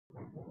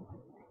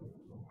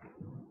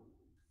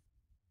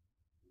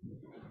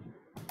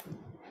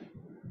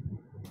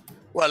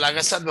Well, like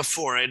I said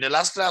before, in the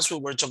last class we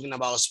were talking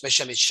about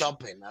especially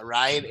shopping, all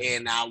right?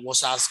 And I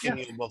was Yeah. asking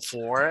you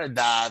before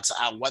that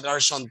what are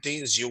some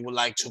things you would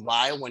like to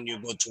buy when you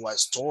go to a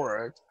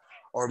store,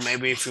 or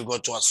maybe if you go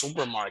to a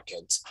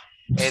supermarket.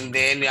 And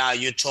then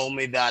you told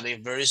me that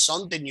if there is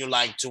something you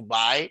like to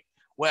buy,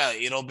 well,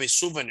 it'll be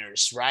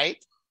souvenirs, right?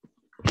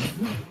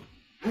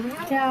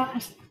 Yeah.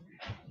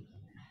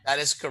 That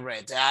is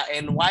correct.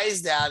 And why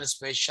is that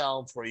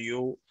special for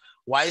you?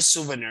 Why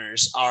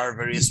souvenirs are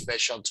very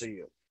special to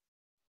you?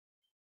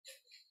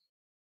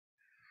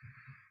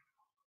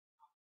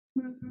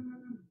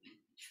 Mm,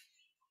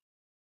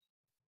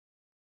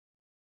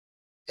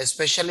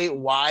 Especially,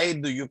 why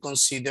do you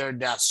consider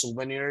that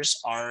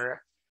souvenirs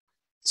are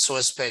so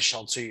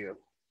special to you?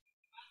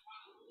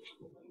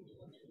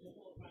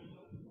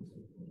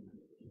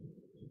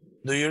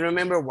 Do you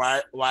remember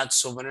what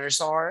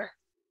souvenirs are?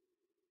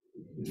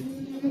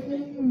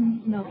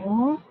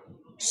 no.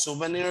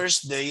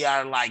 Souvenirs, they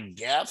are like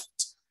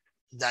gift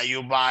that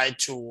you buy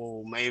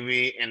to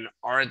maybe an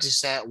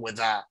artisan with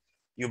a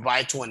you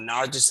buy to an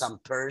artisan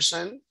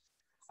person.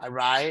 All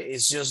right,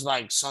 it's just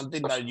like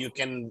something that you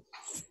can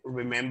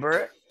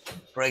remember.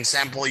 For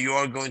example, you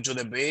are going to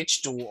the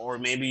beach to, or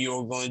maybe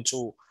you're going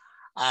to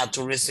a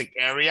touristic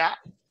area,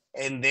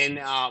 and then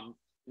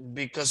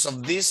because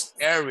of this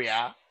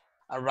area,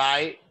 all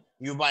right,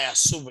 you buy a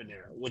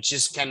souvenir, which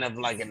is kind of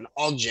like an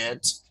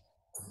object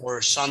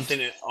or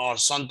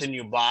something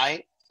you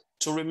buy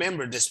to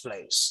remember this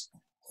place.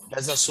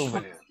 That's a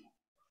souvenir.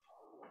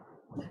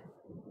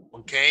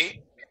 Okay.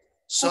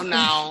 So Okay.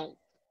 now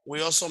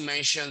we also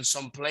mentioned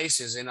some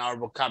places in our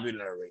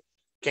vocabulary.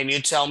 Can you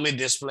tell me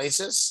these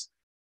places?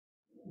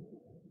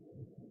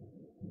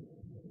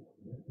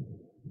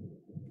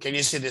 Can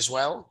you see this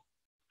well?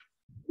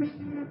 Too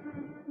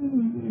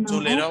No.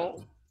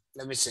 little?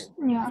 Let me see.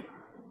 Yeah.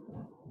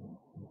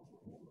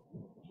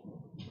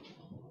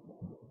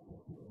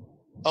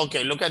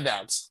 Okay, look at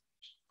that.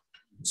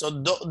 So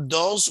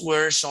those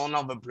were some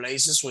of the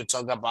places we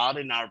talked about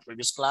in our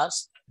previous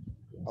class.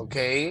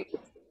 Okay,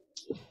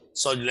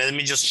 so let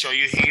me just show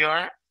you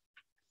here.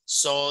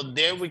 So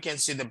there we can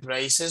see the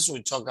places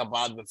we talked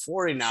about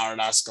before in our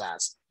last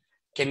class.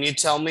 Can you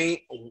tell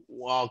me,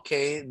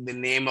 okay, the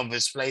name of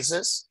these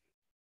places?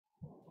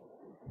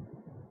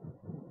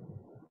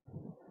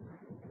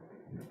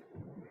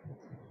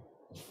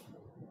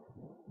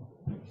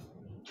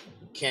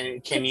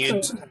 Can you,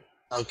 Picture.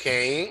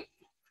 okay,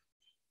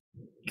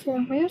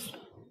 Chemist.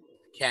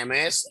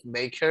 chemists,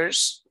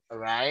 bakers, all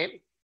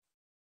right,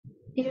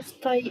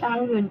 Estate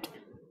agent.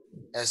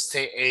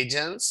 estate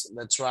agents,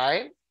 that's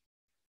right,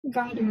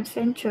 Garden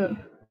center.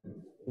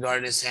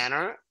 garden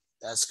center,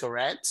 that's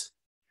correct.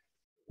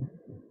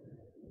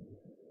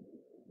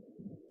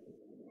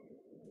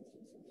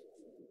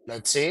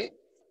 Let's see.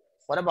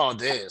 What about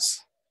this?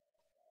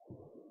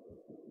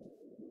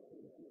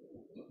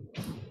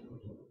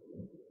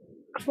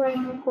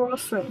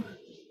 Greengrocer.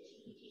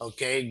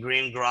 Okay,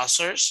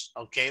 greengrocers.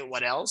 Okay,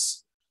 what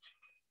else?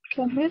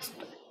 Chemist.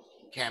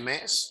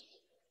 Chemists,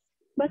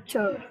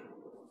 Butcher.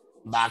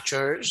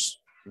 butchers,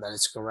 that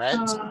is correct.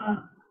 Uh,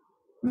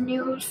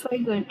 news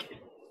agent.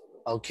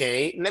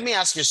 Okay, let me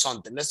ask you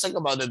something. Let's talk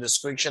about the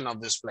description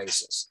of these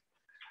places.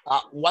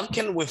 What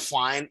can we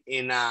find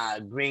in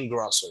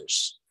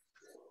greengrocers?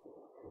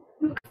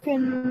 You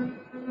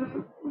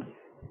can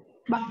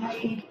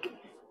buy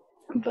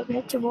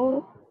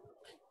vegetable,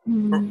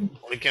 mm,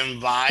 We can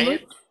buy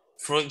fruit,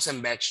 fruits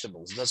and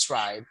vegetables. That's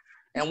right.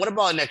 And what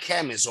about in a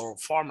chemist or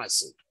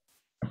pharmacy?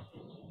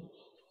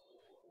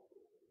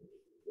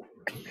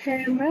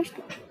 chemist.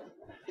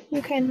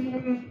 You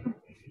can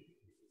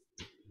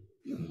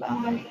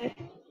buy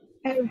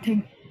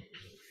everything.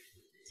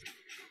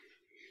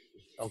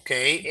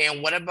 Okay,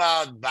 and what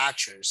about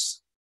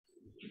butchers?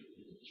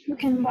 You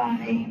can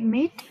buy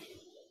meat.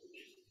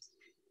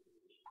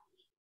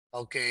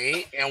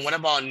 Okay, and what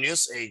about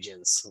news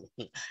agents?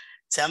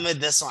 Tell me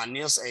this one,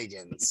 news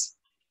agents.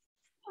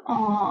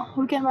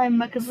 We can buy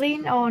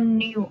magazine or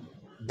new.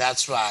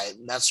 That's right.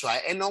 That's right.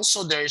 And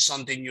also, there is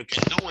something you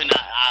can do. And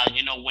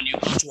when you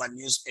go to a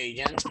news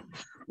agent,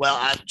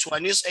 well, to a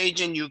news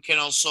agent, you can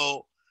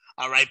also,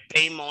 all right,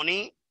 pay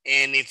money.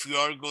 And if you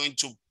are going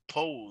to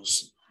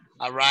pose,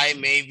 all right,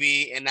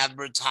 maybe an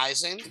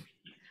advertising,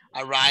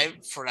 all right,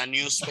 for a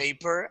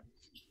newspaper.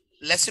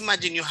 Let's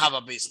imagine you have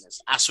a business,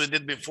 as we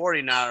did before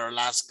in our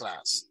last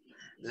class.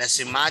 Let's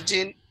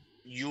imagine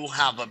you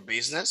have a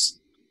business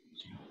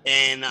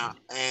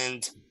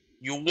and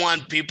you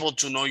want people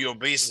to know your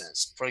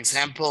business. For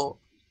example,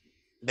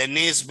 the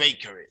Nice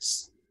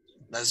bakeries.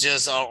 That's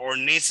just or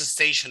Nice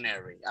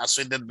stationery, as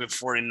we did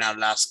before in our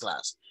last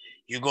class.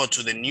 You go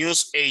to the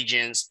news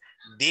agents.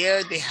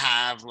 There they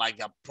have like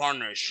a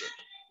partnership,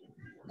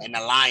 an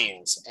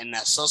alliance, an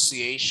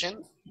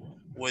association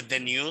with the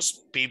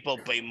news. People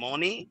pay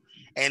money,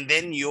 and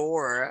then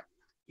your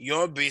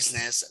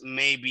business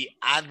may be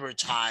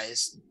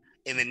advertised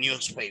in the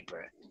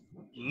newspaper,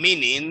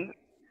 meaning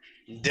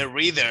the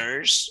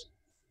readers,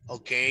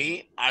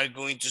 okay, are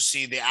going to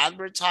see the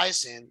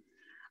advertising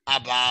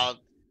about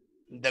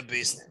the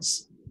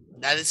business.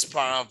 That is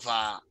part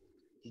of,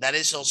 that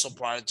is also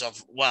part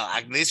of, well,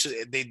 at least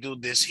they do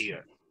this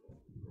here.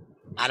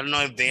 I don't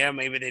know if there,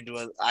 maybe they do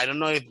it. I don't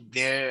know if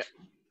they're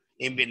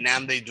in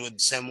Vietnam, they do it the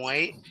same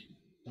way,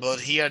 but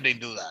here they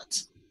do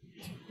that.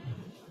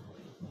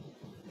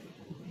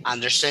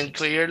 Understand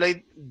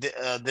clearly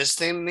this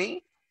thing,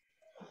 me?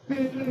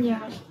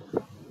 Yes.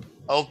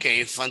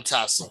 Okay,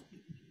 fantastic.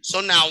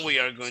 So now we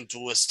are going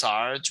to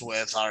start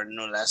with our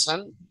new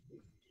lesson.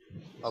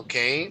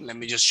 Okay, let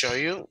me just show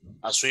you.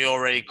 As we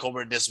already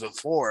covered this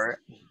before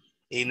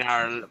in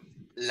our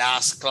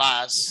last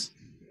class.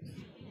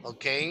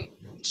 Okay,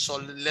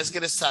 so let's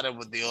get started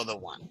with the other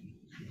one.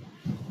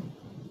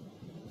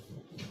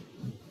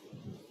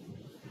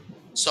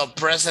 So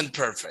present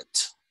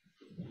perfect.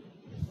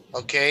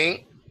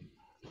 Okay.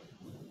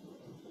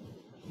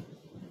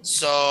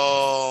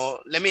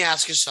 So let me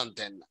ask you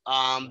something.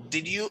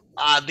 Did you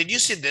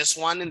see this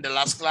one in the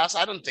last class?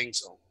 I don't think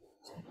so.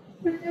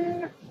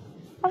 Mm,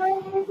 I,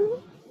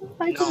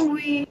 I No, think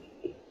we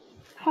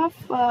have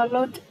a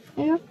lot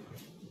here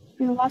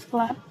in last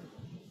class.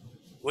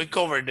 we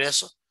covered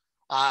this.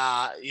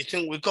 You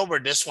think we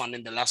covered this one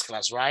in the last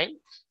class, right?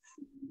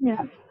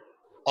 Yeah.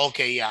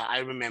 Okay, yeah, I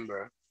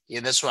remember. Yeah,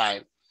 that's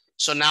right.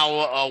 So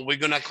now we're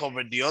gonna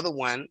cover the other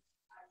one.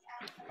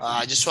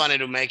 I just wanted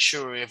to make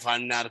sure if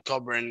I'm not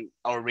covering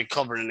or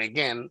recovering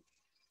again.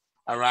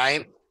 All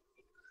right.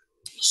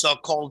 So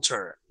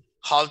culture,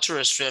 culture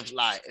is street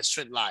life,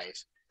 street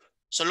life.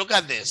 So look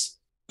at this.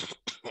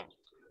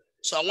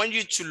 So I want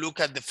you to look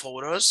at the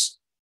photos.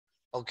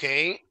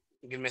 Okay,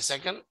 give me a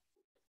second.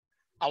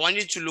 I want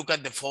you to look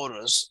at the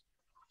photos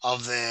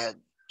of the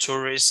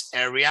tourist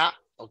area.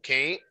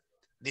 Okay,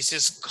 this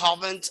is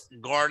Covent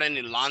Garden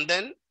in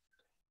London.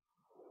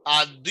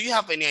 Do you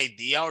have any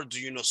idea or do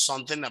you know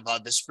something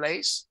about this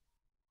place?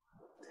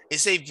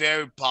 It's a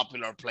very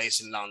popular place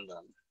in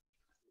London.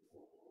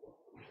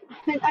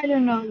 I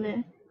don't know this.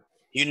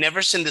 You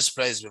never seen this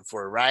place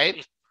before,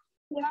 right?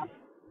 Yeah.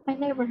 I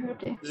never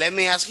heard it. Let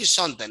me ask you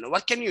something.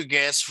 What can you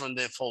guess from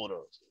the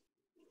photos?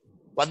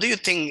 What do you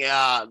think?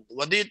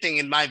 What do you think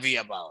it might be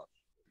about?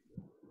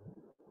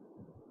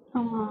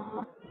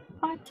 Uh,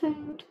 I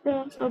think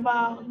it's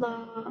about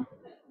the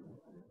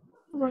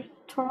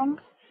restaurant.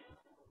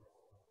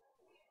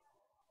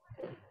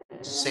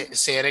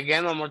 Say it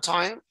again one more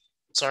time.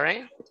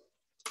 Sorry.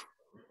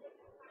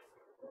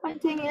 I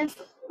think it's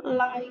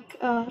like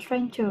a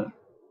stranger.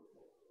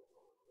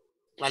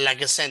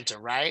 Like a center,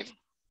 right?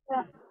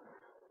 Yeah.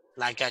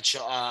 Like a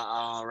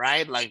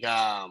right? Like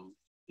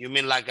you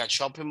mean like a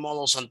shopping mall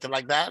or something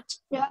like that?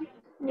 Yeah.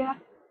 Yeah.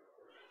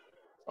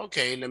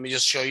 Okay, let me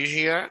just show you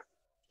here.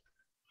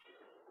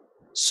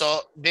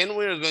 So then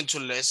we're going to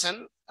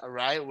listen. All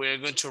right, we're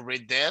going to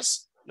read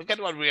this. Look at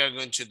what we are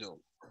going to do.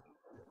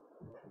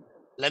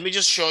 Let me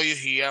just show you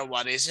here.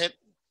 What is it?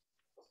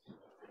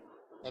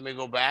 Let me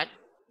go back.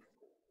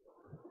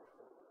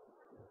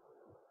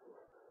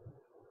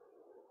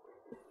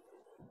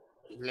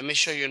 Let me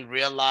show you in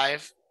real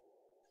life.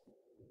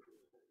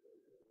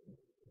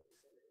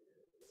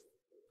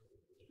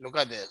 Look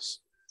at this.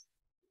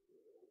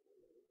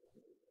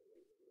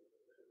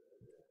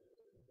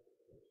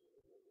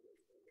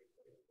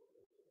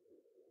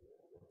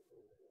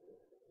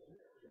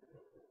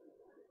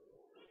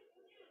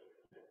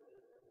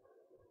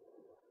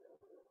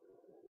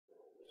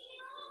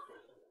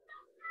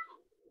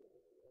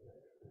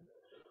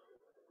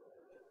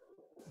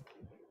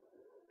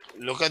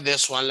 Look at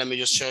this one. Let me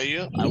just show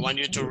you. I want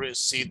you to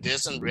see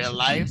this in real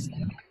life.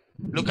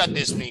 Look at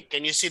this, me.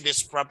 Can you see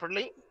this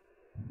properly?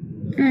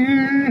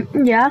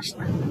 Yes.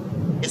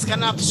 It's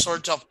kind of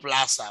sort of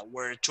plaza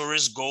where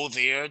tourists go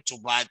there to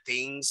buy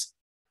things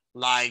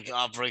like,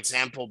 for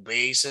example,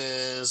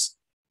 bases,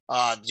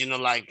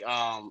 like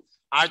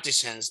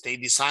artisans. They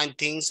design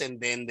things and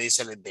then they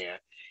sell it there.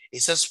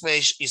 It's a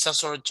space. It's a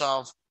sort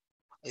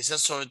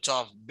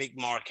of big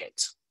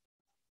market.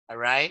 All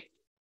right.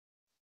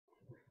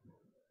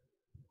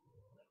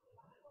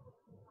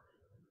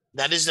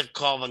 That is the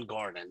Covent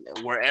Garden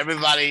where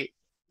everybody,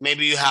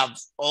 maybe you have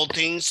all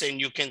things and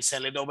you can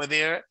sell it over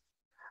there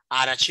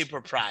at a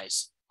cheaper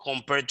price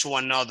compared to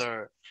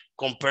another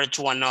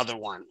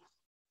one.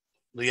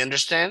 Do you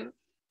understand?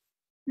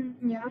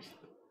 Yes.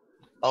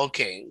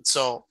 Okay,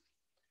 so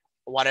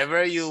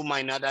whatever you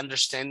might not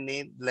understand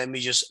me, let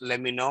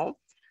me know.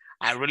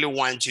 I really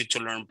want you to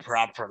learn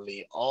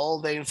properly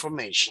all the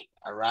information.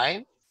 All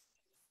right.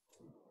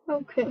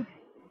 Okay.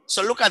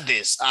 So look at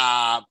this.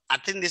 I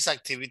think this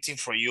activity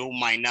for you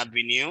might not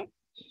be new.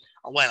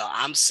 Well,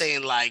 I'm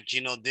saying like,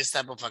 this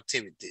type of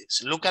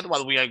activities. Look at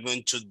what we are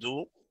going to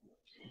do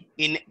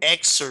in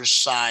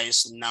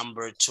exercise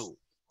number 2.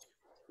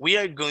 We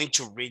are going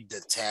to read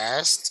the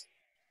test.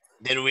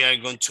 Then we are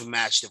going to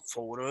match the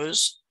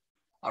photos.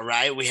 All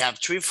right. We have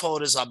 3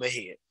 photos over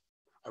here.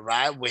 All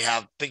right. We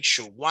have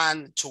picture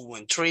 1, 2,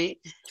 and 3.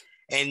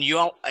 And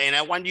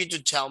I want you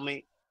to tell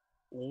me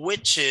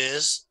which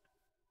is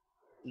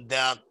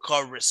the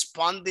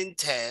corresponding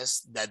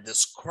test that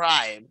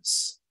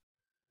describes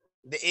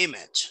the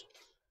image.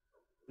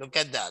 Look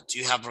at that.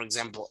 You have, for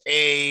example,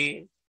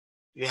 A,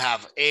 you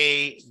have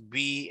A,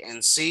 B,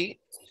 and C,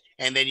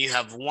 and then you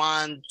have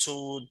 1,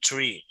 2,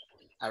 3.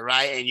 All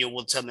right, and you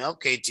will tell me,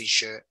 okay,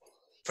 teacher,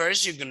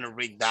 first you're gonna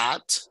read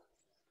that.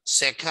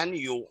 Second,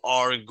 you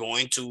are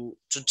going to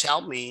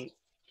tell me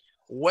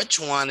which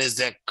one is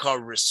the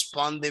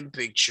corresponding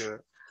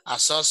picture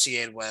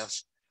associated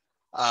with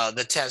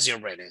the test you're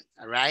reading.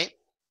 All right.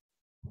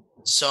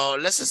 So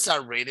let's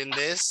start reading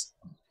this,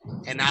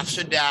 and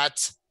after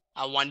that,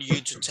 I want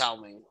you to tell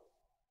me.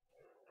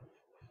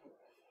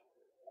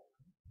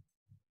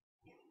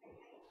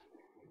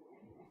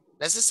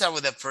 Let's start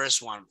with the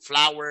first one: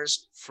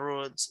 flowers,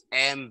 fruits,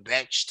 and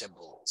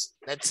vegetables.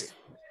 That's it.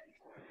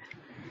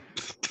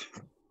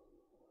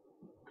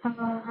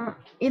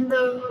 In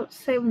the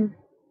 17th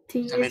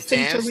 17th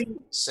century,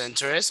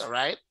 centuries. All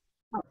right.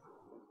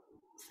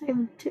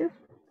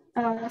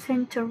 17th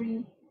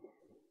century,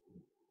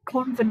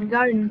 Covent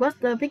Garden was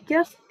the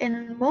biggest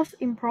and most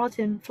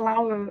important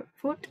flower,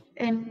 fruit,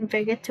 and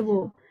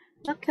vegetable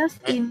market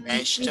in Britain.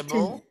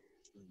 Vegetable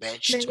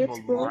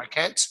Vegetable,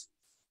 market.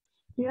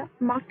 yeah,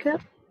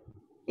 market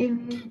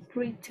in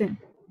Britain.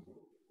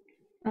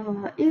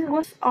 It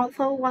was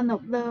also one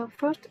of the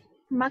first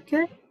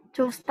markets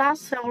to start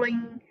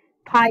selling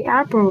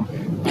pineapple,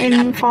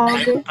 and for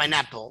the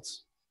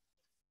Pineapples.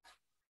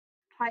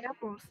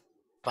 pineapples,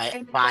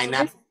 and for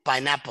this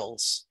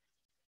Pineapples.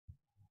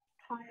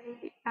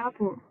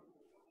 pineapple,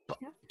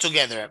 yeah,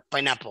 Together,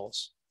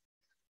 pineapples.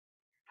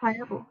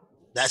 pineapple.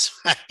 That's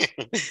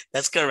right.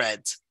 That's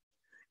correct.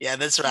 Yeah,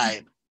 that's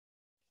right.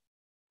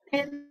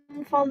 And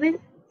for this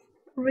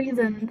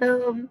reason,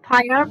 the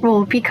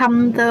pineapple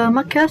became the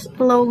market's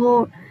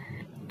logo.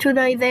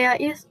 Today, there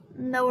is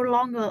no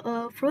longer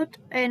a fruit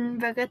and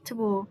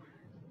vegetable.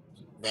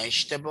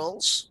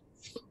 Vegetables,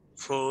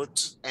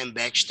 fruit, and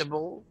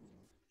vegetable.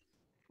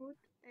 Fruit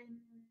and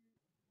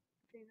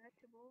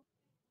vegetable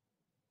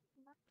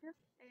market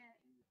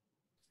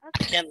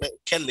at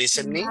Can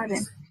listen Covent me?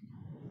 Garden.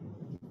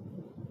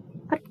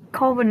 At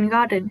Covent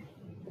Garden.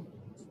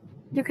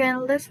 You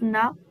can listen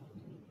now.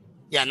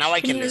 Yeah, now I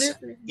Can can you listen.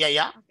 listen? Yeah,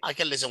 Okay. I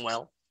can listen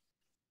well.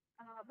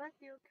 But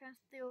you can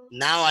still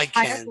Now see I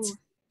can't. pineapple.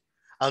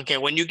 Okay,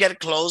 when you get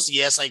close,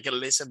 yes, I can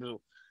listen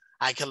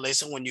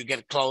when you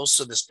get close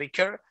to the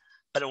speaker,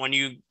 but when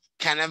you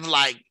kind of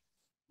like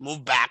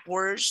move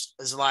backwards,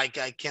 it's like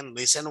I can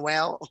listen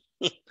well.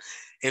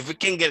 If we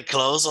can get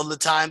close all the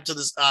time to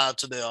this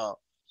to the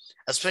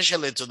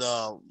especially to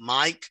the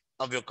mic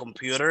of your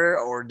computer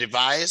or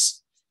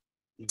device,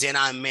 then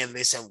I may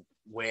listen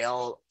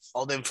well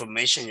all the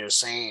information you're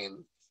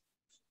saying.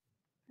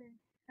 Okay,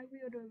 I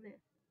will do this.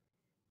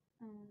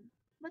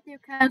 But you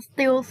can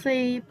still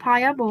see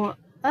pineapple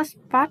as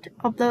part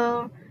of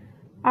the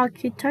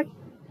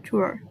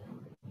architecture.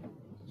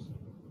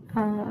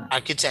 Uh,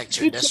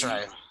 Architecture, it that's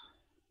right.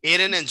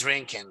 Eating and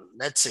drinking,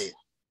 that's it.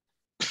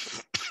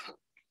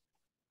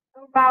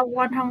 about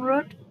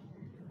 100,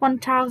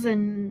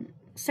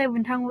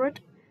 1,700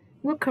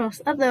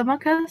 workers at the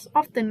markets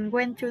often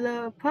went to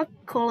the pub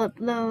called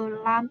the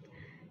Lamp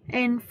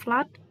and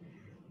Flat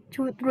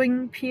to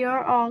drink beer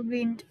or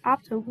wine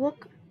after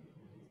work.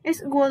 It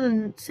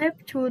wasn't safe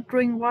to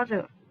drink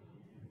water.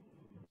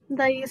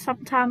 They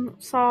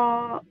sometimes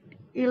saw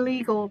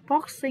illegal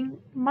boxing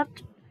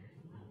match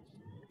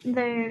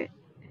there,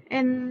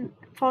 and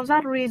for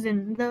that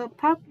reason, the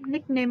pub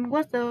nickname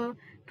was the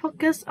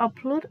Pockets of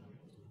Blood.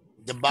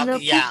 The The bucket,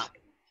 pub yeah,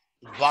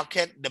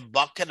 the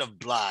bucket of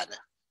blood.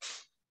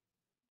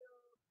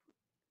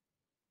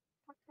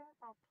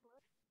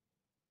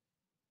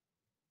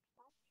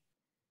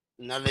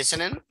 Not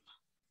listening?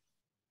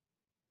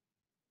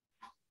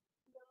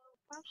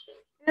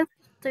 is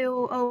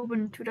still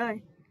open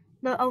today.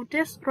 The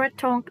oldest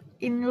restaurant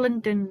in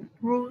London,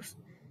 Rose,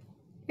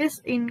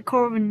 is in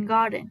Covent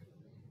Garden.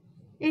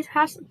 It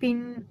has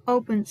been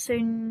open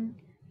since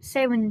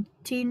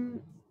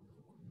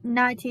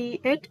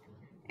 1798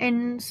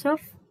 and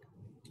serves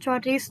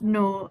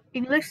traditional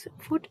English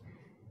food,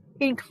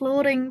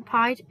 including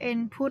pies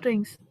and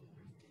puddings.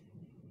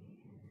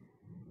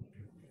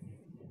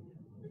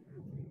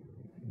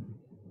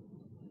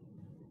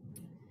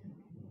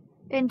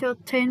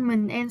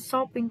 Entertainment and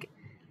shopping.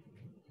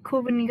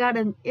 Covent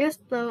Garden is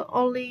the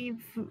only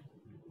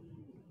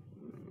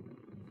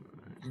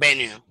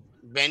Venue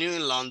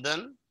in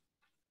London.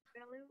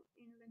 venue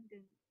in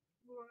London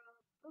where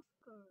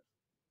buskers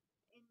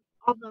and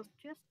other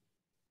just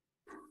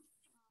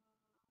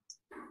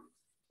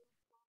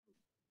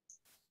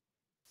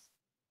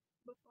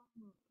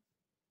performers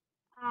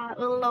are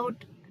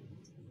allowed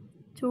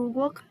to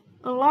work.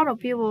 A lot of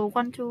people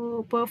want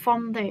to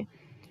perform there,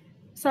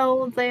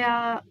 so there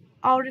are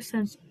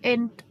auditions,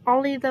 and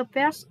only the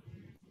best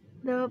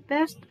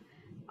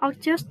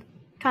artists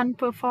can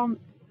perform.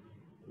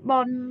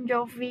 Bon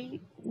Jovi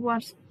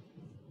was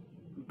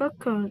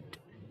booked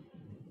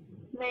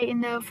there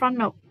in the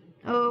front of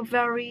a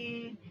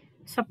very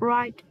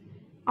surprised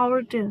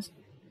audience.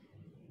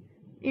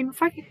 In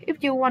fact,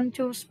 if you want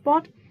to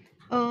spot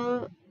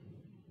a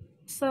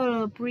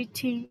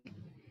celebrity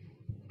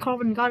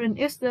Covent Garden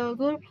is the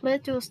good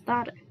place to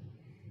start.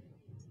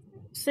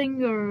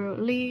 Singer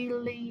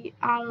Lily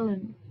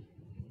Allen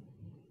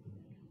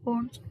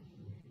owns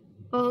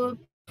a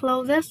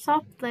closet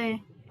shop there,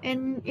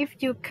 and if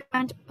you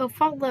can't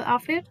afford the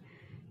outfit,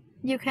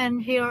 you can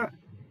hear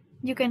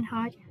you can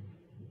hide.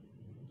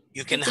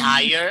 You You can can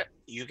hide hire.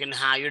 You can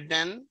hire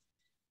them.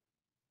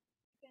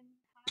 them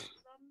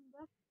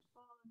just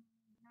for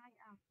a night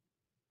out.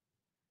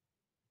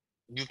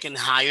 You can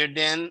hire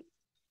them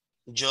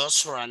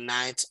just for a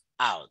night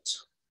out.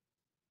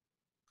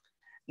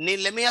 Neil,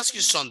 let me ask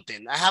you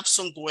something. I have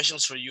some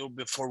questions for you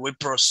before we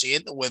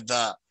proceed with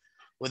the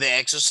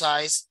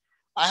exercise.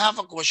 I have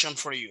a question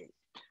for you.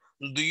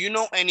 Do you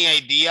know any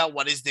idea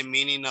what is the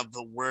meaning of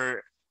the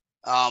word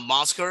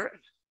masker?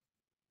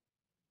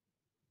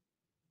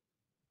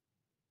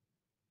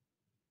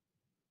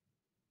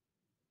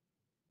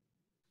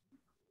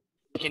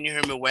 Can you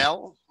hear me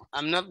well?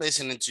 I'm not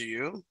listening to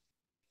you.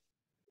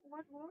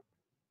 What word?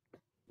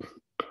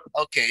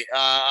 Okay,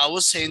 I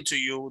was saying to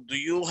you, do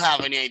you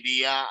have any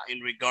idea in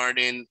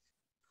regarding,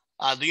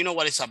 do you know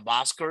what is a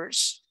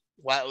baskers?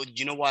 What, do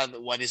you know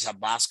what is a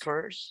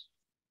baskers?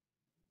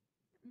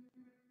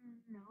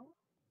 No,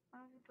 I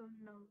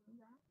don't know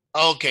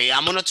that. Okay,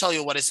 I'm gonna tell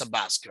you what is a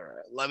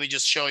basker. Let me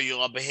just show you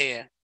over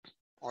here.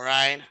 All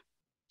right.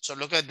 So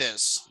look at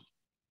this.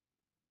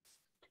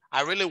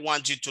 I really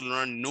want you to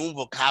learn new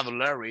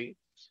vocabulary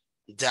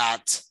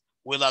that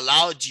will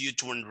allow you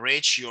to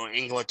enrich your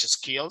English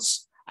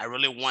skills. I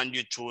really want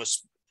you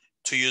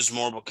to use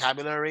more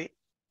vocabulary.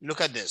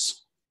 Look at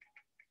this.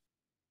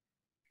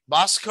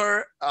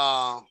 Basker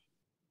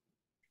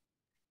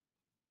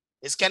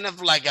is kind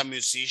of like a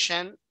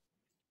musician.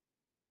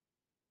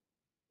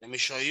 Let me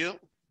show you.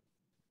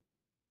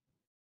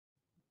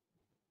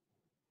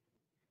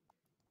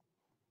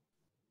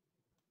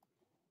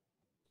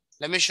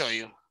 Let me show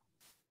you.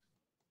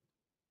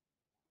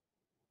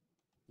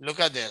 Look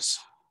at this.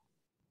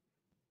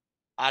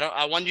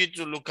 I want you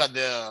to look at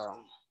the,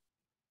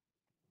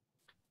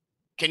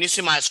 can you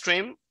see my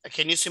screen?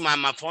 Can you see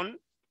my phone?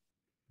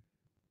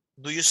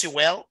 Do you see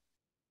well?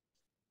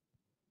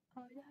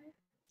 Oh, yeah.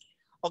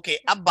 Okay,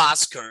 a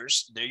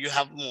buskers, there you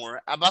have more.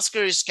 A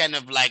busker is kind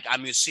of like a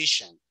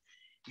musician.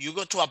 You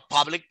go to a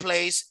public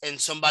place and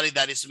somebody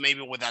that is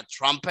maybe with a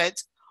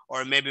trumpet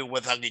or maybe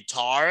with a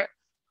guitar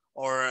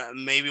or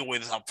maybe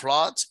with a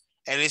flute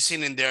and is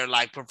sitting there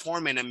like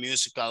performing a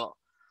musical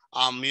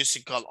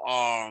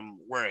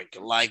work,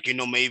 like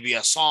maybe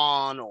a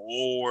song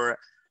or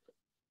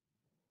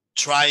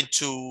trying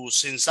to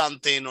sing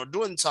something or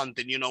doing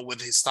something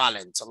with his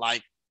talent.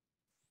 Like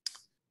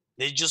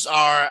they just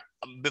are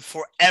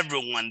before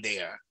everyone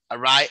there, all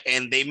right?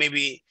 And they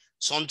maybe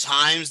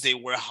sometimes they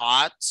were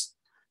hot,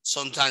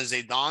 sometimes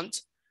they don't,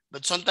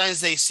 but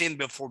sometimes they sing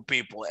before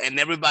people and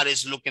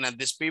everybody's looking at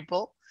these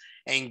people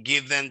and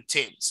give them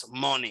tips,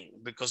 money,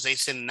 because they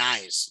sing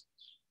nice.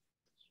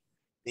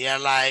 They are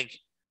like,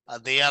 I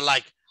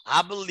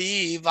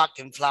believe I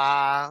can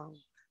fly.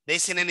 They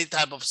sing any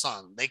type of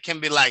song. They can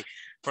be like,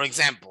 for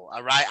example,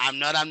 all right, I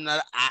know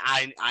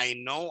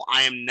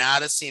I am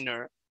not a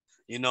singer.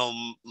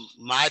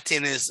 My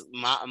thing is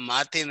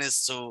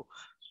to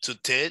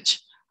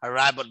teach, all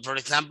right. But for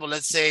example,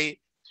 let's say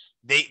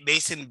they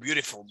sing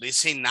beautiful, they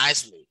sing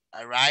nicely,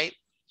 all right.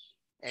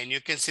 And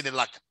you can see that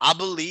like, I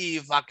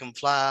believe I can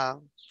fly.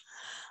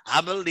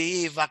 I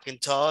believe I can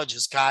touch the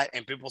sky.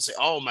 And people say,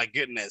 oh my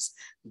goodness,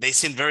 they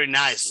seem very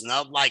nice,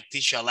 not like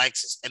Tisha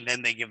Alexis. And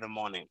then they give them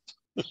money.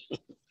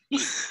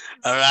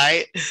 All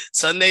right.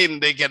 So they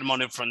get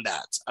money from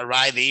that. All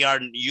right. They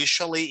are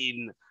usually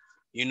in,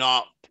 you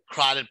know,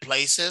 crowded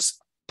places,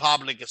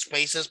 public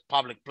spaces,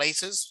 public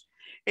places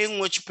in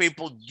which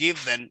people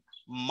give them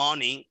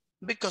money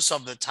because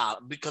of the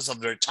talent, because of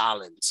their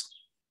talents.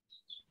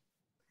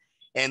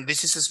 And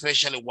this is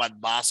especially what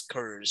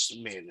buskers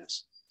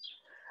means.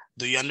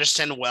 Do you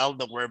understand well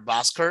the word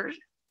busker?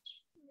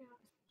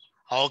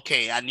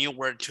 Okay, a new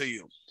word to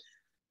you.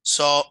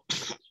 So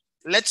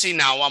let's see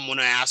now. I'm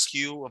gonna ask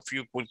you a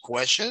few quick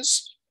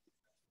questions.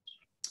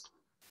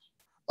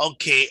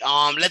 Okay,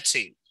 let's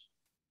see.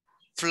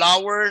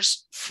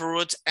 Flowers,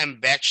 fruit,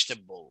 and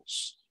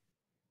vegetables.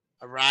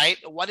 All right.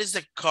 What is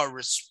the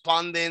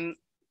corresponding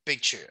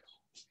picture?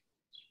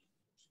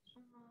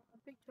 A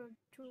picture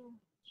two.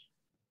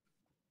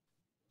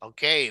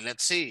 Okay,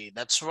 let's see.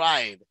 That's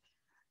right.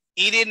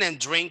 Eating and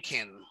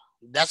drinking.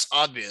 That's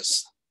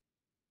obvious.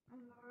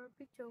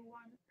 Picture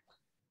one.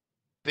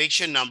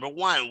 Picture number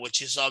one,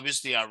 which is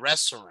obviously a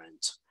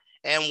restaurant.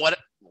 And what,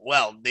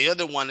 well, the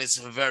other one is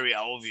very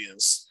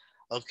obvious.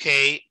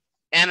 Okay,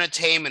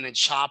 entertainment and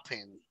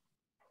shopping.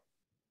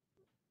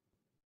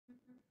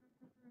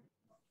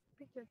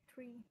 Picture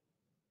three.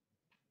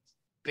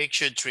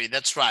 Picture three,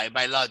 that's right,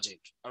 by logic.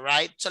 All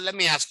right, so let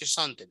me ask you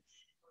something.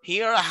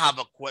 Here I have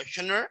a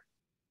questionnaire.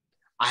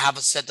 I have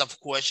a set of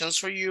questions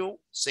for you,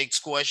 6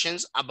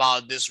 questions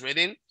about this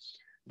reading.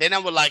 Then I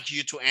would like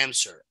you to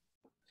answer.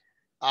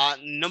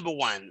 Number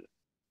one,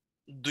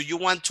 do you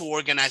want to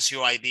organize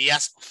your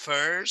ideas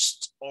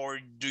first, or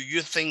do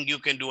you think you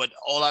can do it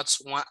all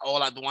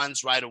at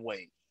once right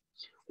away?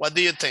 What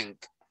do you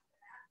think?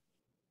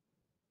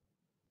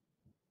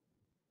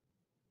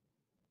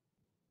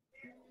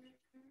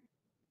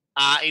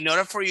 In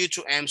order for you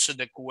to answer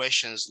the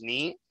questions,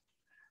 Nee,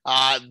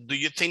 do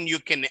you think you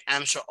can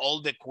answer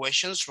all the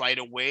questions right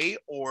away,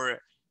 or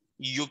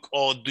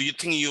do you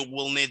think you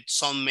will need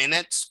some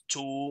minutes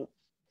to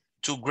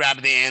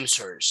grab the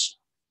answers?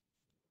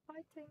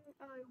 I think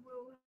I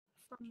will have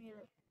some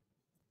minutes.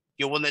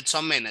 You will need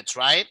some minutes,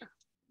 right?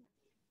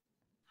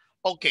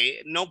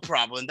 Okay, no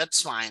problem.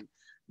 That's fine.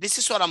 This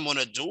is what I'm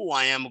gonna do.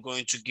 I am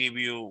going to give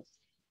you,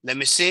 let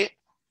me see.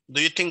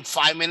 Do you think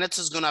 5 minutes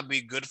is gonna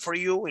be good for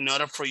you in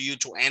order for you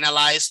to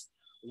analyze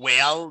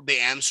well the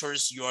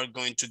answers you are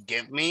going to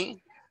give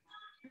me?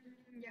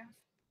 Yes.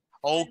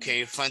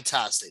 Okay,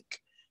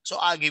 fantastic. So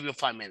I'll give you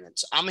 5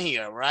 minutes. I'm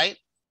here, right?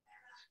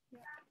 Yeah.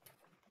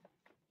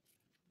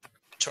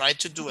 Try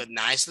to do it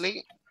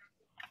nicely.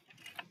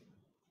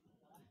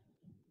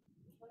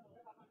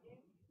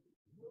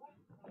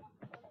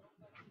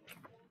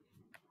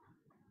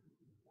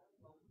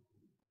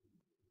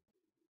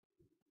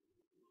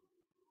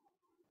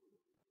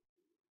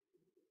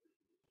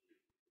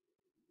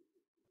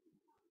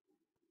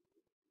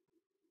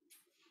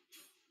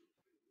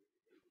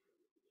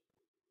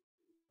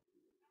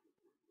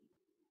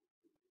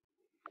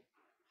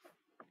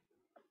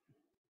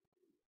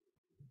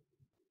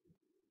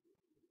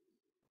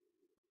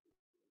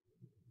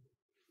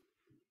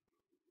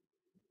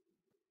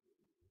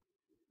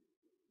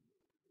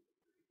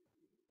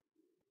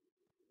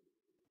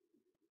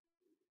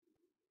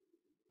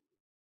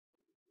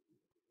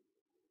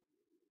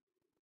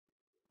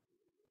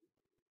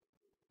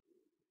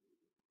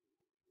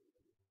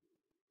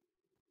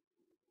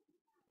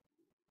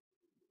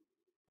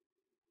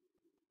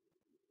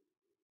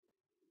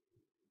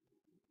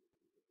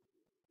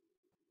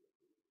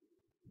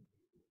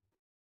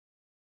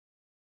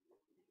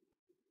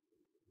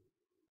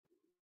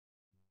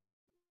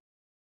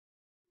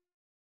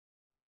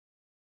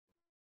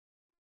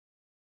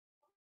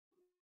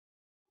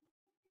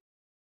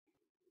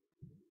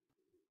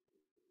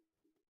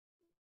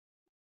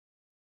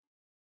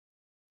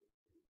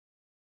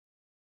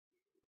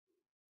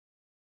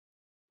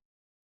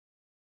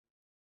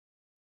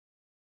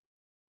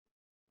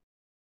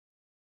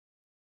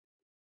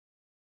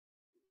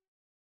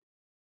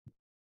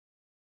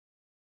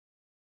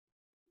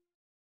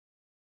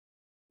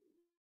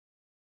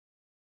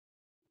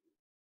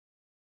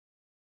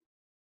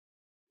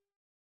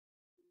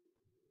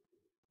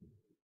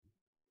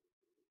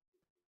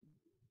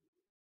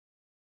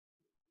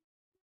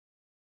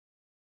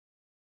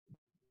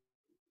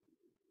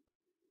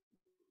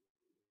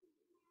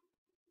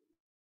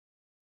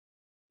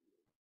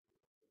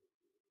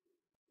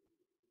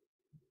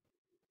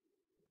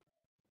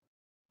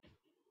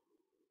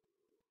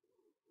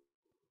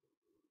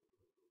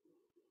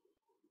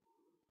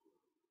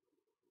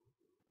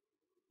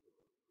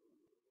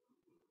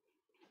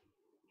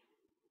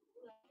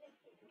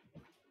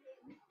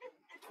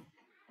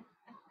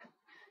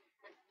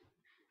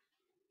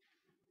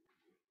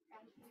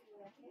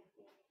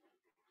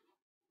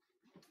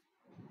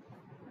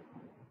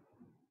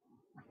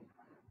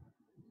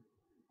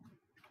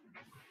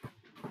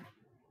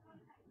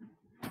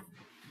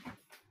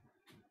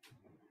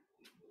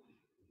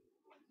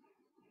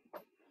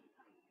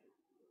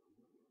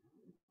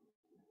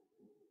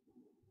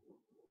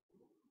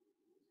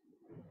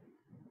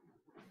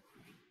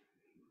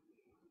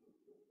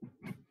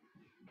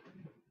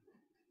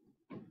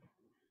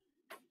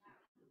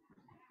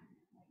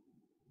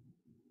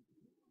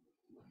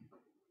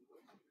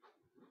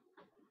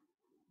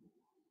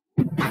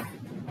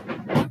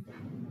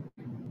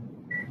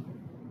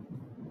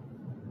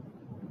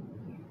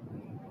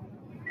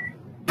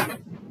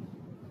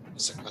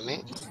 Secondly.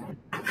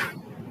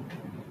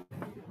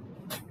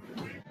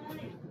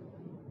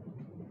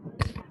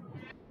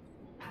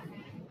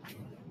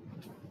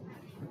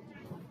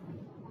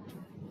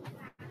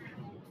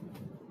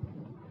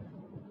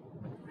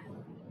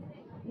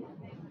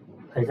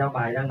 Thầy sao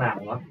bài đang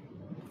làm quá?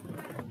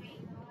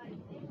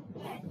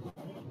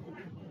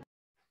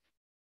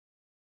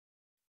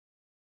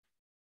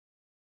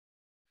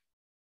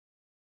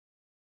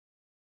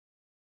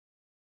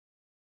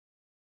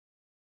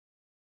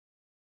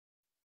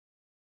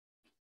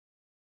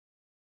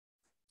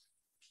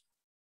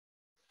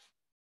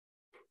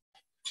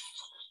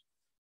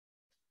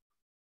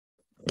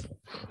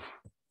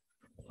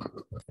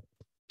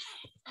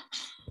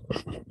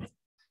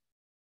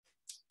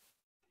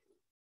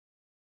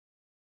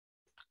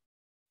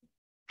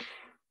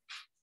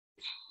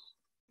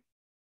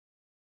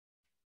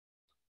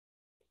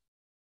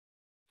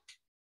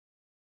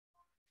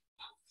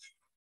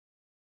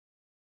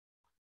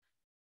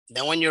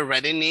 Then when you're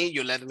ready, Nee,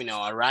 you let me know,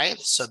 all right?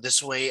 So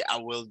this way I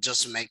will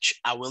just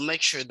I will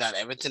make sure that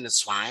everything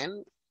is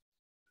fine.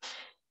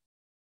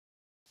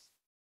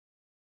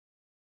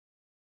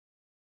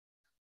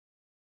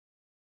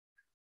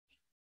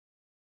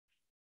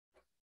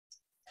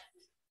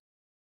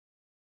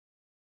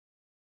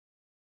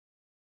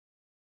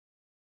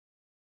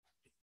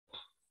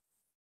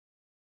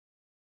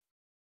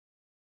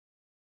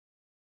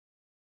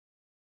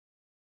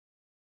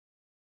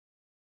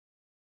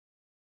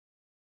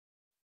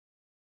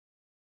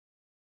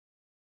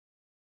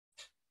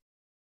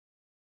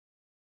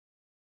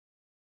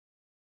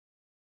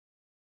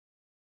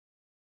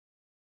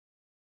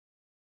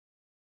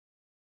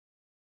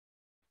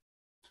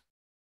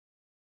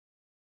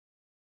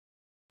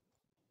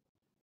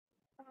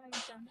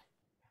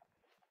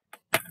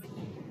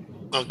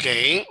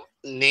 Okay,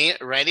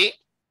 ready?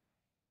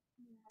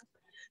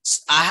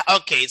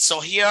 Okay, so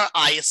here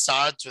I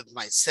start with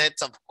my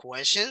set of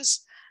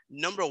questions.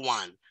 Number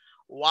one,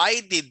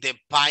 why did the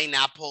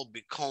pineapple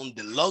become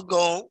the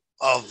logo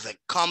of the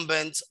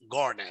convent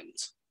garden?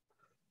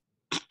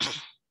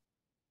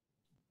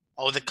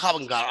 Oh, the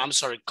Covent Garden. I'm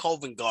sorry,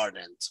 Covent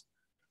Garden.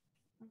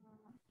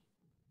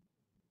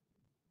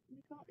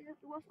 Because it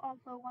was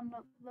also one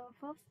of the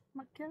first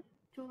market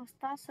to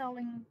start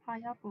selling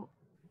pineapple.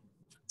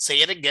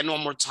 Say it again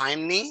one more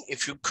time, Nee.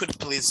 If you could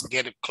please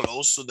get it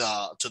close to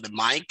the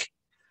mic.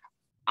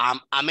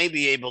 I may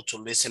be able to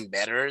listen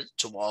better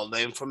to all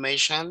the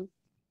information.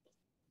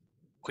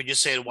 Could you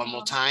say it one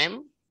more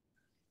time?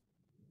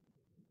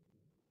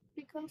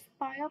 Because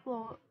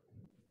pineapple.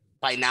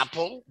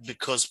 Pineapple,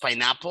 because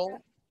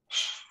pineapple.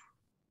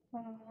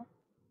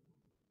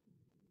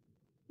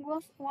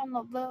 Was one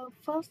of the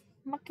first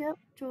market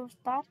to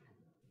start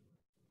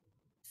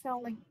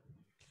selling.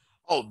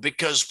 Oh,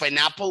 because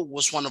pineapple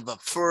was one of the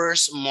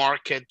first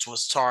market to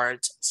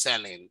start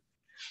selling.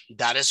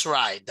 That is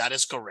right. That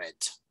is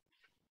correct.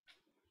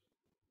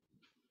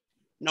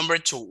 Number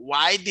two,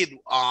 why did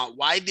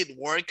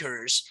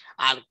workers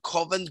at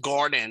Covent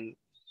Garden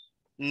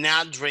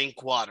not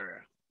drink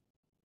water?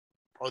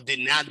 Or did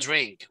not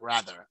drink,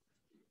 rather?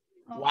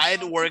 Why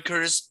did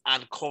workers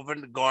at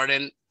Covent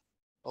Garden,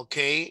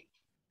 okay,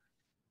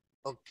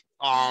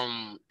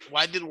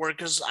 why did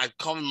workers at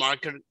Covent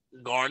Market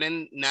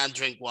Garden not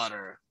drink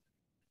water?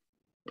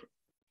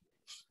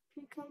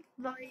 Because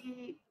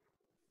they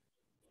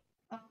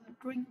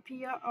drink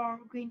beer or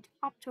drink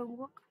after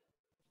work.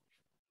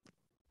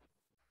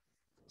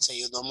 Say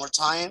it one more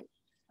time.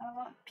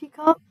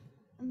 Because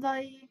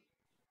they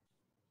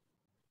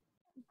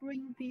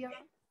drink beer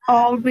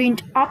or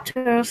drink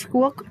after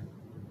work.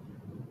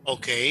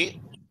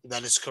 Okay,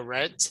 that is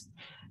correct.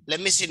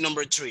 Let me see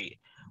number three.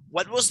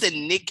 What was the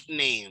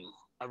nickname,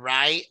 all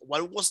right?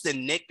 What was the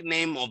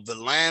nickname of the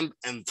lamb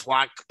and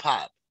flag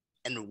pub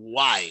and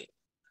why?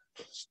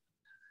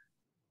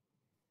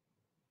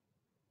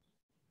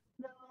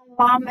 The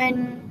lamb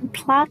and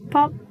flag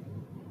pub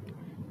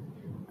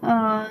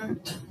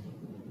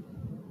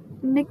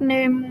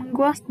nickname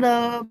was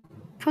the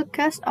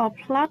podcast of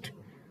blood.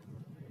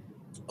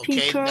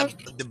 Okay,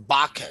 the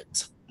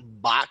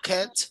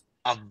bucket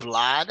of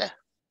blood.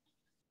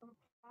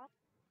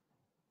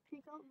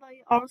 Because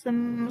they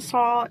also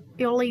saw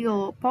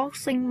illegal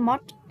boxing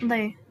match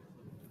there.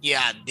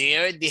 Yeah,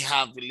 there they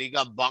have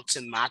illegal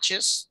boxing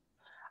matches.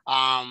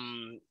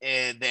 And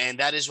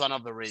that is one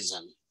of the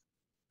reason.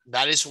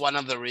 That is one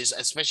of the reasons,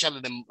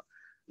 especially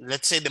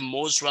let's say the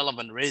most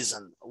relevant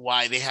reason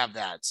why they have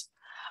that.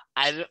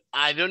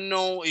 I don't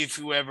know if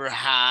you ever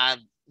had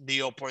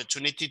the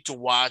opportunity to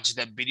watch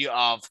the video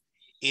of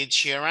Ed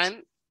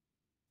Sheeran.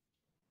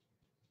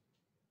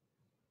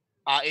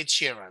 Ed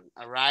Sheeran,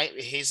 all right.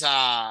 He's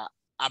a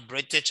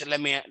British. Let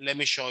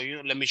me show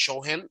you. Let me show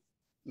him.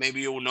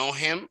 Maybe you know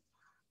him.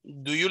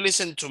 Do you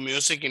listen to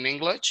music in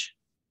English?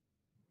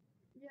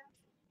 Yeah.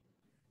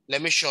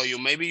 Let me show you.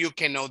 Maybe you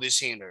can know this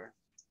singer.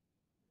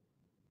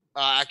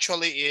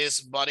 Actually, is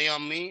Body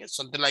on Me,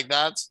 something like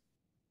that.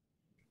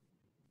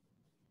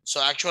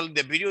 So actually,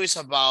 the video is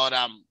about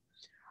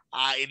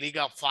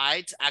illegal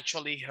fight.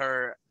 Actually,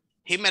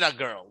 he met a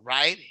girl,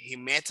 right? He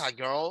met a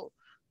girl,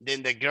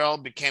 then the girl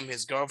became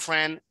his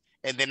girlfriend,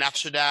 and then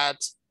after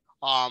that,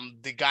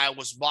 the guy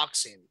was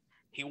boxing.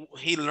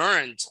 He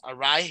learned, all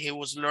right. He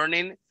was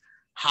learning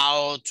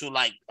how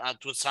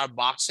to start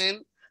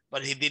boxing,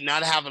 but he did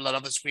not have a lot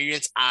of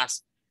experience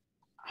as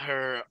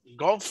her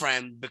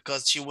girlfriend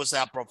because she was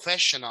a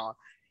professional,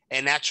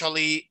 and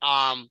actually,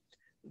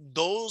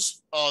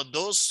 those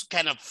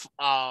kind of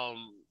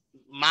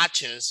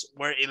matches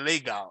were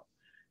illegal.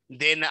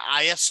 Then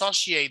I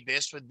associate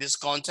this with this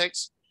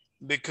context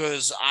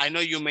because I know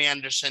you may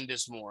understand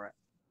this more.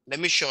 Let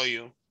me show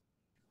you.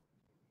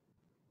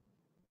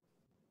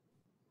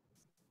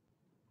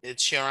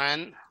 It's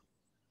Sharon.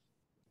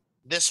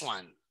 This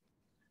one.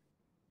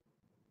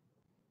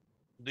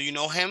 Do you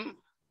know him?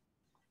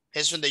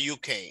 He's from the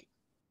UK.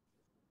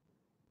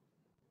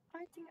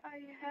 I think I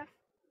have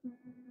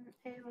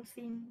ever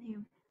seen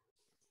him.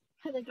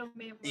 I don't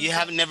remember. You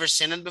have never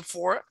seen him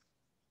before?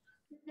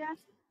 Yes.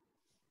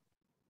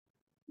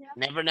 Yes.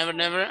 Never, never,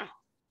 never.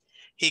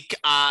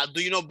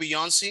 Do you know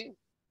Beyonce?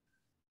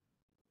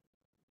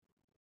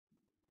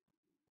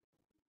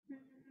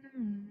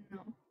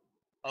 No.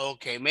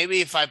 Okay,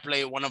 maybe if I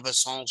play one of their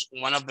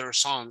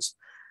songs.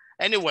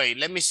 Anyway,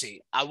 let me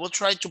see. I will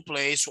try to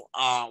play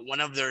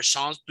one of their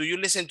songs. Do you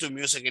listen to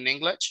music in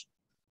English?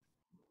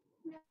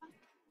 Yeah.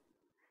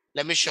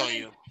 Let me show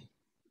you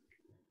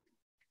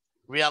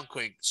real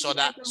quick. So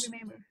that I don't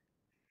remember.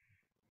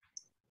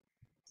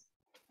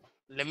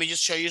 let me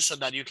just show you so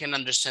that you can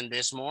understand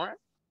this more.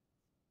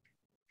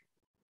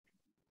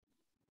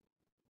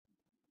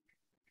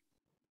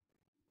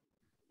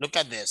 Look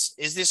at this.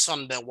 Is this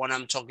on the one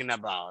I'm talking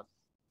about?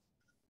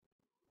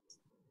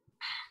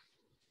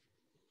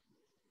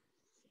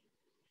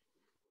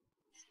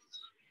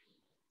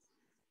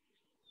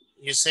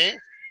 You see?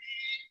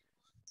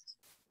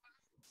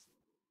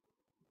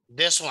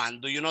 This one,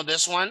 do you know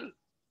this one?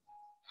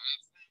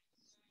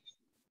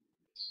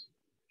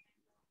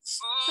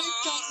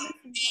 I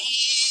don't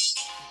listen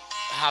well.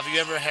 Have you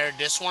ever heard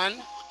this one?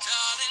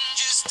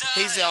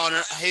 He's the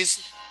owner,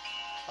 he's,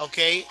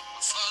 okay.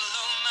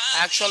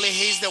 Actually,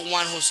 he's the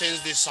one who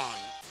sings this song.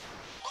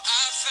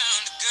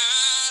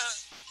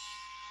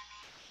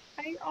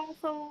 I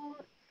also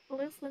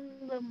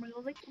listen the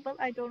music, but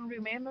I don't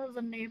remember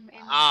the name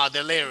and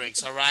The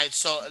lyrics, all right?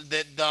 So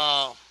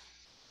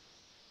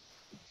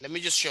let me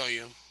just show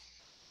you.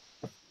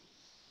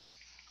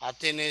 I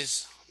think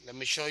is, let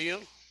me show you.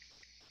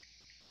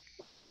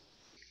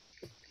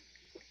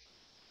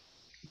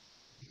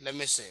 Let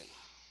me see.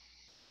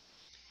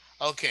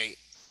 Okay,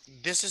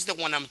 this is the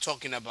one I'm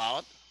talking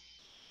about.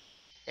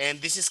 And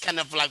this is kind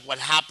of like what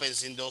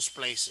happens in those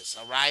places,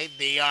 all right?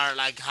 They are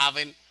like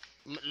having,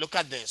 look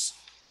at this.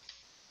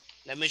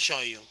 Let me show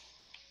you.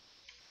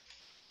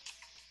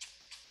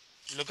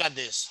 Look at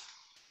this.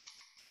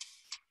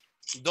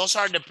 Those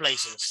are the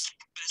places.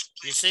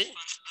 You see?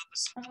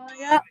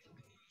 yeah.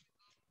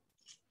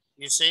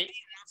 You see?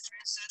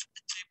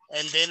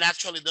 And then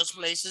actually those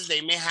places,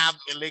 they may have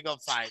illegal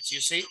fights. You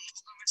see?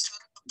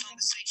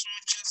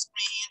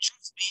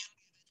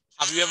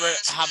 Have you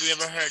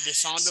ever heard this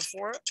song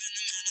before?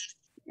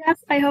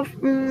 Yes, I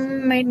have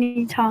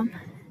many times.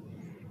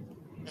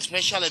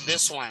 Especially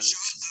this one.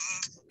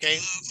 Okay?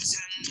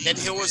 Then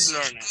he was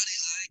learning.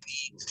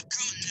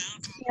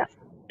 Yeah.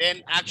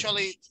 Then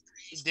actually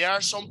there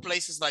are some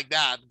places like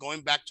that,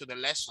 going back to the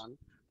lesson,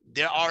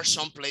 there are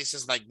some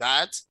places like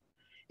that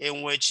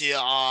in which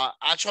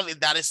actually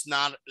that is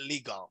not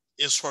legal.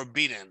 It's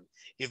forbidden.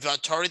 If the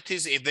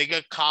authorities, if they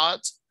get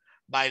caught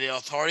by the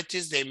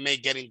authorities, they may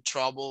get in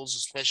troubles,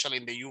 especially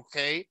in the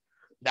UK.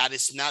 That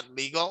is not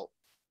legal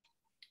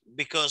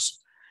because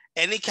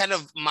any kind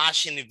of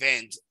mashing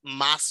event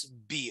must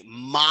be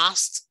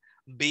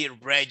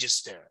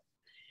registered.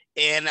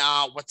 And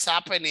what's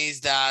happened is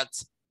that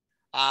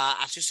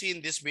as you see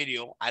in this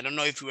video, I don't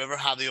know if you ever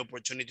have the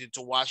opportunity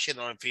to watch it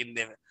or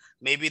if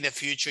maybe in the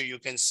future you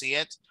can see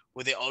it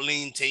with the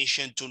only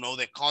intention to know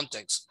the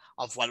context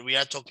of what we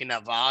are talking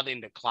about in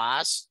the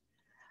class.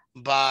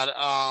 But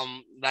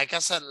like I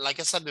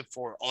said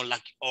before, or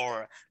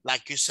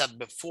like you said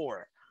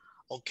before,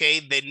 okay,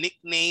 the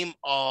nickname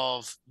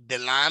of the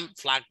lamb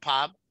flag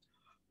pub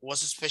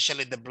was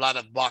especially the blood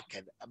of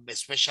bucket,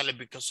 especially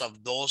because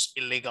of those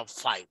illegal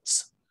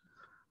fights.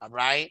 All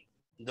right,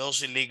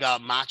 those illegal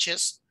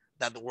matches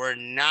that were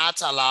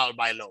not allowed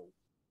by law,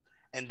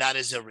 and that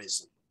is the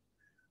reason.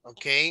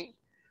 Okay,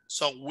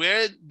 so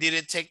where did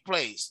it take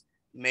place?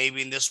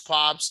 Maybe in these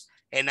pubs.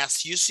 And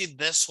as you see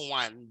this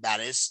one, that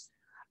is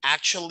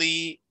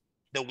actually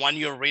the one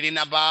you're reading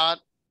about,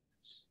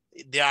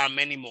 there are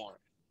many more.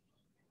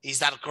 Is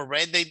that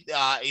correct?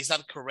 Is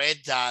that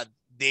correct that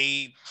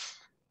they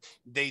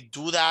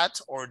do that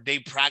or they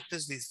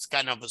practice this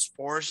kind of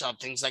sports or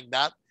things like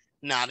that?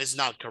 No, it's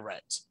not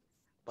correct.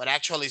 But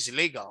actually it's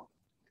illegal.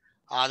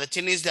 The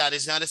thing is that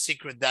it's not a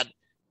secret that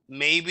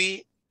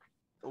maybe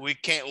we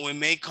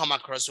may come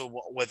across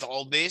with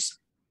all this.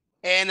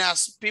 And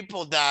as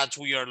people that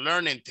we are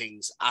learning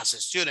things as a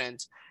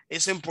student,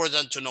 it's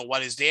important to know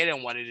what is there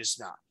and what it is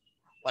not,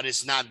 what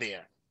is not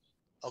there.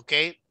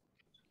 Okay,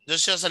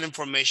 there's just an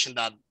information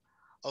that,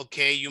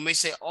 okay, you may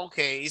say,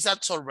 okay, is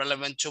that so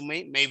relevant to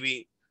me?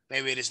 Maybe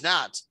it is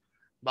not.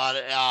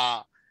 But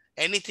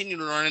anything you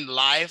learn in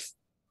life,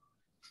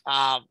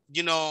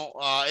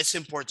 it's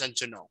important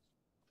to know.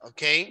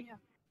 Okay, Yeah.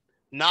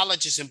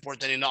 knowledge is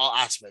important in all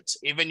aspects.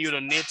 Even you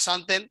don't need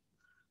something,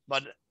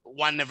 but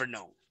one never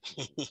know.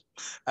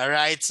 All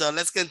right, so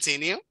let's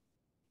continue.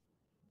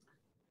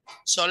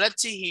 So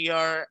let's see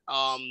here,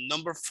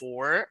 number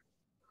 4.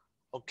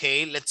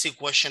 Okay, let's see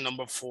question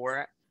number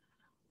 4.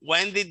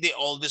 When did the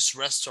oldest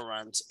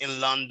restaurant in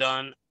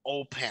London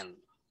open?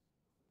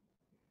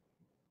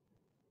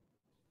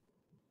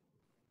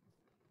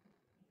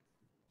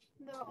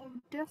 The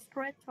oldest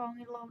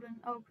restaurant in London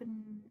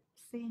opened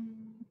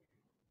in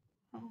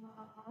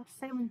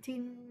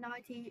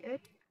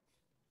 1798.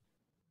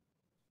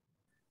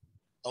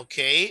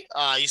 Okay,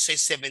 you say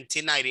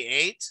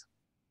 1798.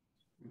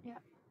 Yeah.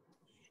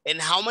 And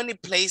how many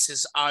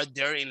places are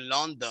there in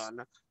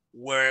London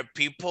where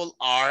people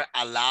are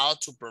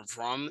allowed to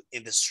perform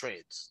in the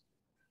streets?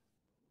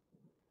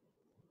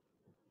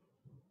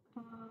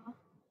 Uh,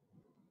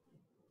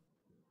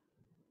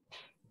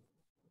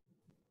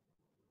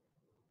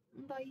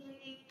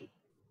 they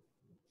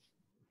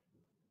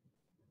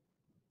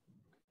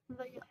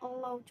they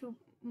allow to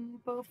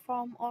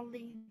perform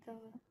only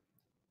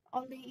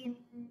in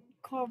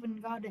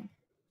Covent Garden.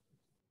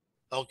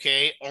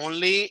 Okay,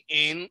 only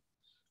in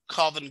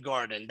Covent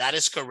Garden. That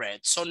is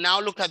correct. So now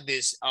look at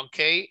this,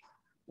 okay?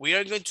 We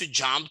are going to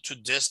jump to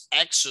this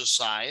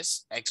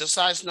exercise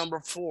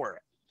number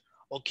 4.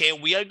 Okay,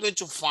 we are going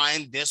to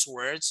find these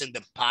words in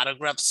the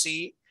paragraph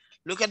C.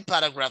 Look at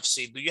paragraph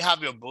C. Do you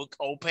have your book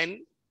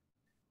open?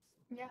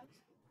 Yes.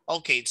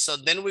 Okay, so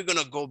then we're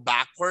gonna go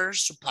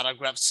backwards to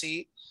paragraph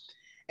C.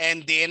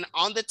 And then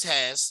on the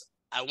test,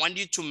 I want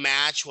you to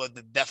match with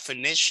the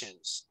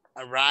definitions,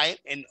 all right,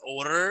 in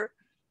order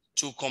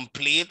to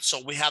complete.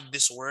 So we have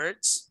these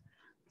words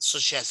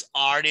such as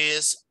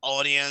artist,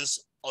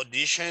 audience,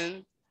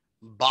 audition,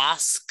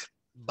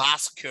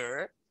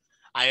 basker.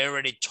 I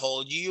already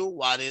told you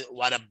what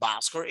a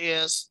basker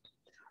is.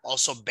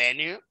 Also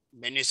venue.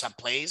 Venue is a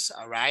place,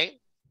 all right,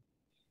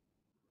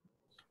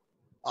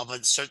 of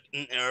a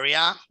certain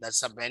area.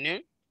 That's a venue.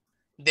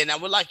 Then I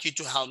would like you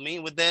to help me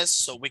with this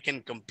so we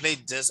can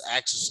complete this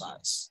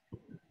exercise.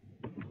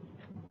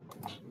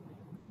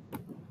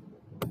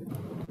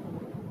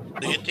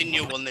 Do you think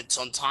you will need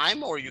some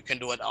time or you can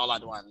do it all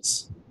at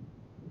once?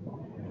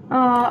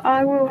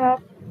 I will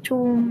have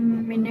 2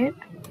 minutes.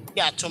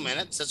 Yeah, 2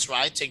 minutes. That's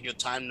right. Take your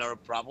time, no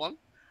problem.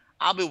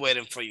 I'll be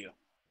waiting for you.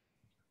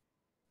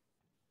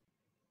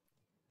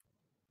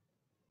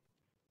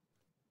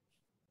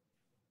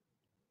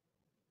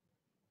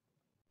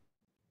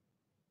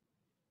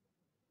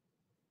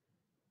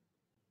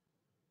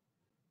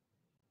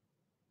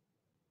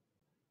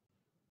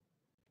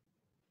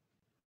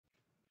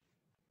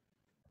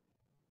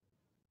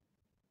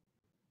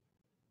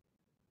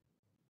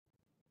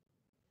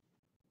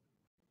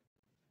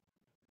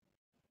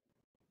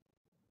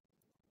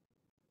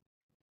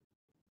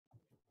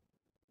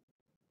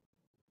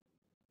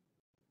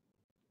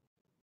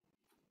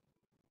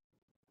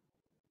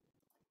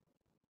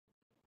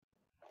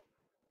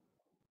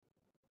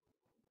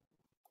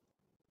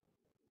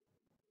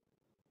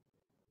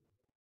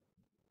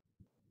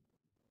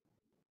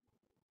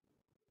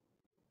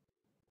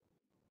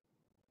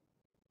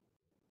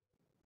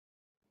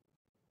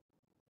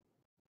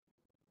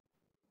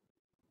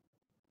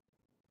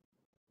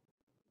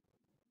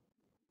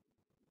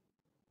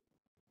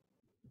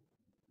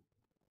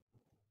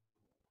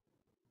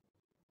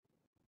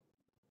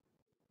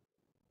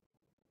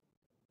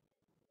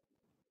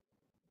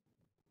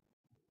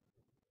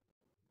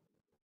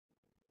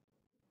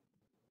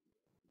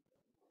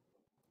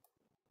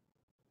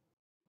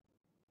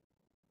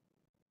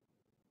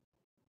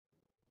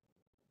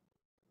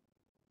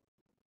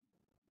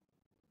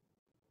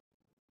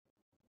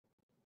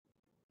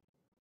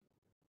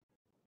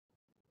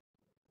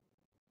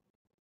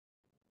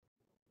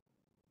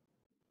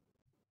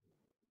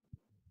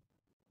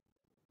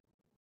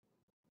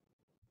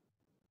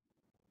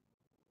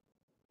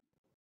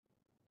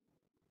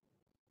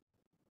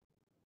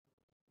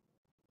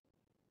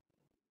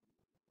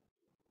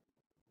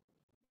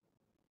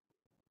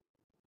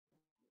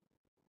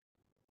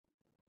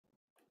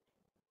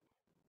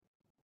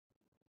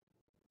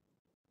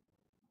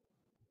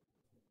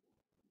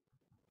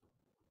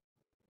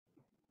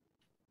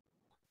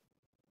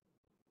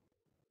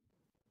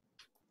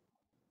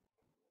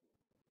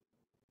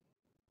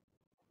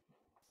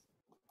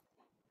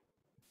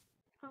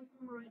 I'm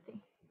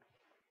ready.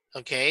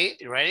 Okay,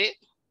 you ready?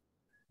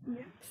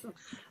 Yes.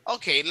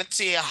 Okay, let's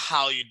see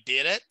how you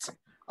did it.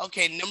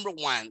 Okay, number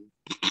one,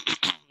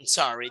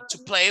 sorry, to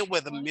play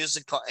with a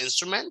musical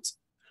instrument.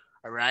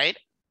 All right,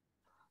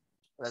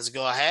 let's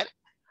go ahead.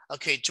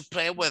 Okay, to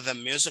play with a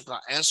musical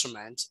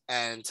instrument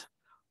and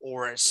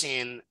or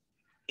sing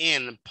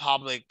in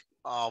public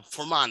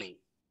for money.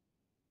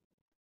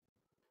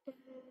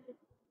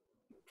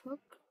 Book.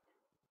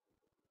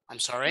 I'm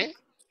sorry.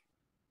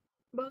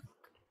 Book.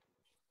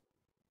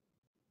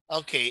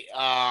 Okay,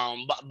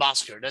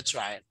 Basker, that's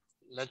right.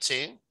 Let's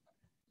see.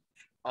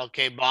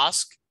 Okay,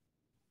 Bask.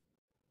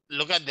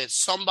 Look at this.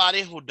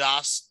 Somebody who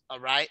does, all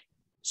right?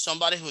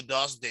 Somebody who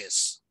does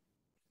this.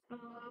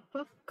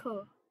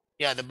 Busker.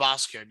 Yeah, the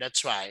Basker,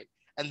 that's right.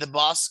 And the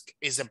Bask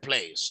is a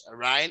place, all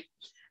right?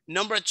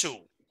 Number two,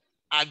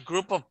 a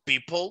group of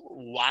people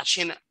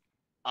watching,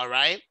 all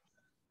right?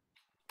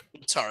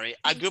 Sorry,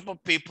 a group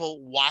of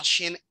people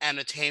watching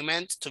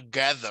entertainment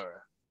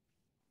together.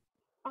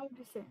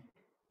 Audition.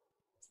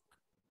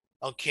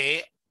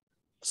 Okay,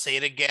 say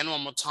it again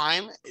one more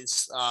time.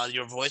 It's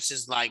your voice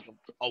is like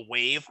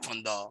away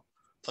from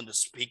the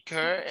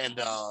speaker and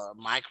the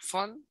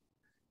microphone.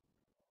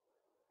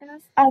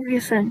 Yes.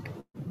 Audition.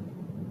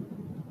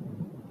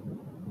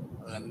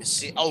 Let me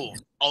see. Oh,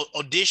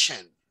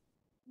 audition.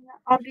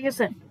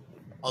 Audition.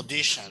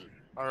 Audition.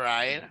 All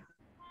right.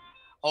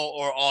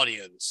 Or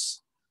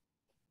audience.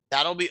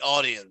 That'll be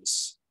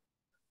audience.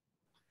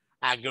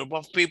 A group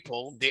of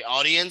people. The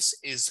audience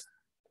is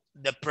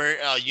the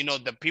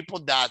people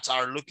that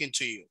are looking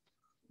to you.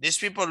 These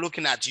people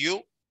looking at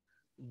you.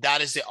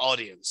 That is the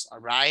audience. All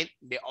right.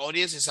 The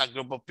audience is a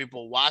group of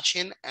people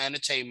watching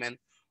entertainment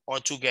or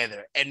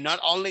together, and not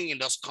only in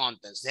those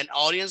contests. Then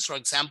audience, for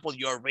example,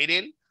 you're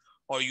reading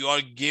or you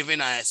are giving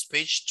a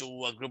speech to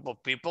a group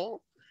of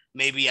people,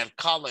 maybe at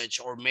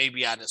college or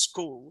maybe at a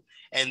school,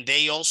 and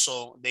they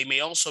may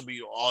also be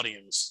your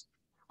audience.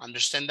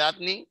 Understand that,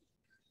 Nee?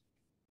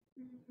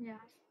 Yes.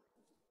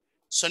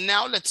 So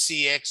now let's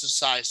see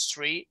exercise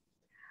 3,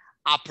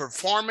 a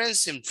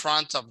performance in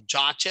front of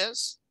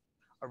judges,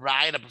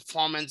 right? A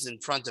performance in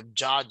front of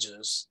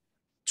judges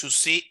to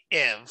see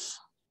if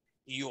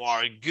you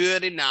are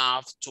good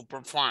enough to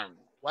perform.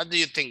 What do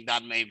you think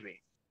that may be?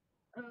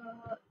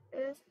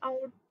 Is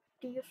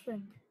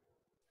audition.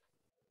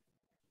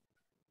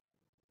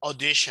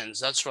 Auditions,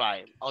 that's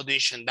right.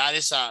 Audition. That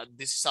is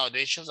this is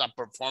auditions, a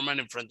performance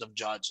in front of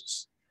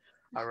judges.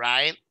 All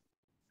right.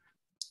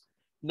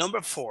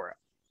 Number 4,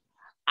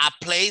 a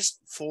place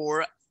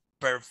for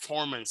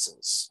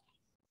performances.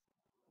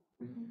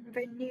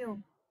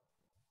 Venue.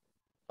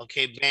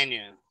 Okay,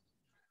 venue.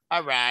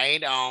 All right.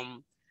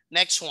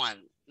 Next one,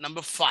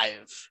 number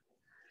 5.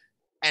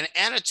 An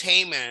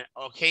entertainment,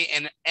 okay,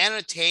 an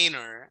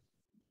entertainer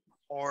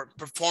or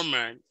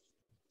performer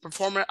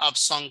of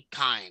some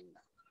kind.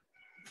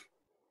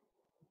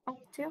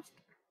 Artist.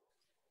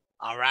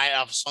 All right,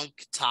 of some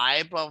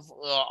type of,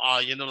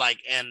 like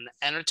an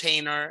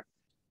entertainer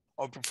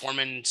or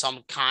performing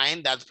some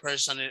kind. That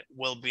person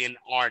will be an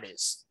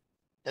artist.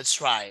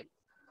 That's right.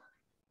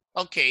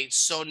 Okay,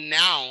 so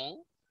now,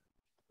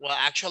 well,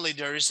 actually,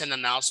 there is an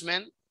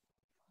announcement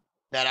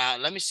that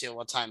let me see,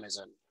 what time is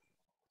it?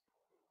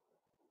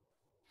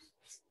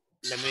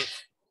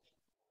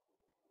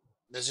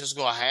 Let's just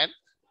go ahead.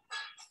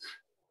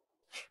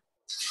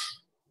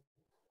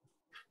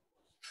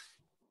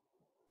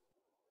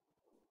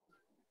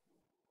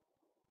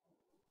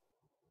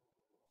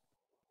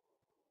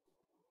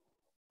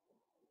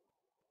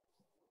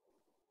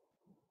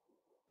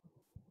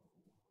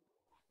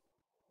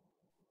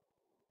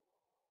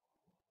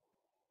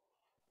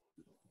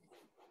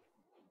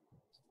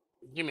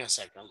 Give me a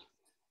second.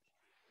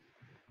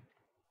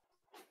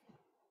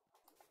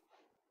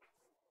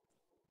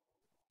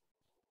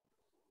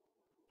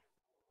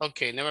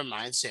 Okay, never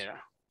mind,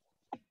 Sarah.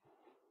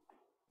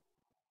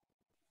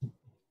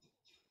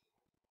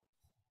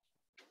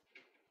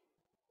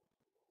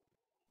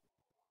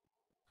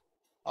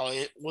 Oh,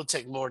 it will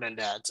take more than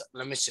that.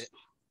 Let me see.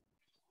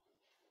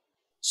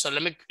 So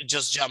let me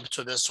just jump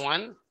to this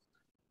one.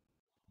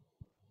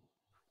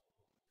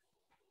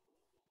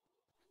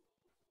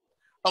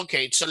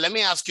 Okay, so let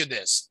me ask you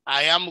this.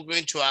 I am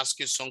going to ask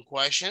you some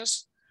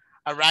questions.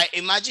 All right,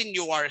 imagine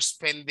you are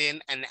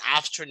spending an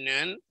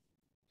afternoon.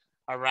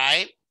 All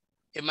right,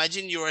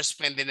 imagine you are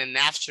spending an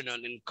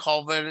afternoon in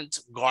Covert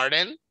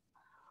Garden.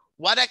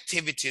 What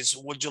activities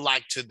would you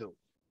like to do?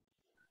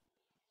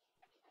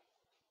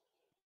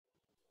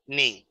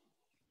 Nee.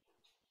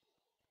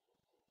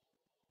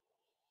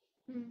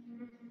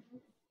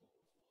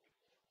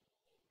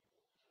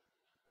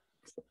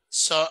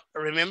 So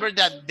remember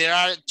that there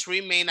are 3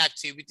 main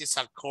activities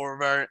at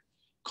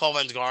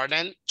Covent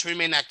Garden. 3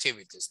 main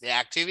activities. The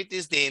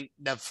activities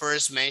the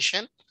first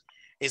mentioned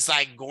is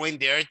like going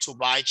there to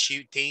buy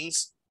cheap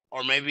things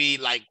or maybe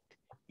like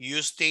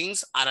use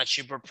things at a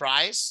cheaper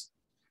price.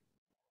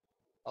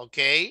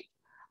 Okay.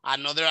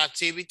 Another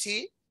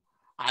activity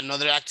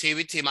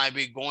might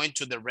be going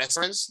to the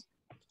restaurants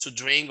to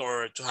drink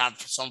or to have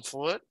some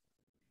food.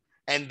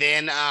 And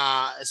then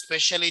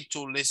especially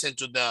to listen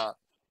to the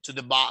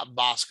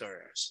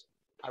buskers,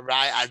 all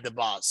right, at the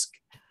busk.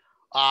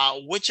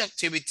 Which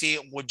activity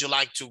would you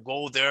like to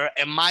go there?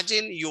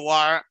 Imagine,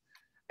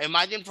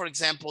 for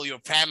example, your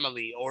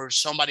family or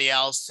somebody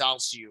else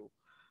tells you,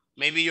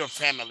 maybe your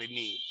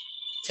family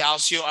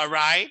tells you, all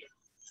right,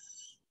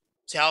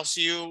 tells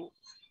you,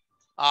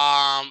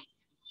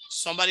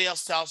 somebody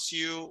else tells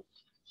you,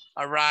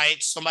 all right,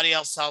 somebody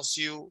else tells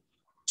you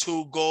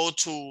to go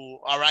to,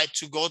 all right,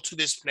 to go to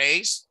this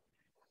place.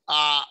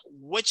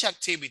 Which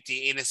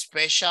activity in a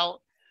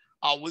special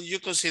will you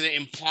consider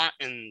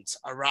important,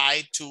 all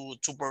right, to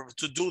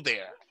do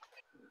there?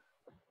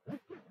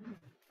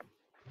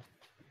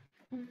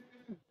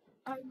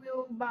 I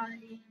will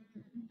buy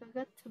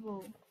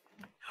vegetable.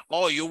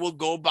 Oh, you will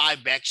go buy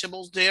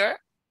vegetables there?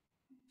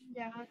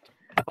 Yeah.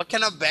 What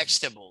kind of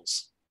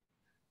vegetables?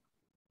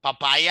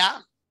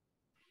 Papaya?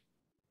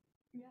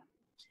 Yeah.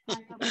 I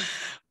have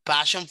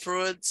Passion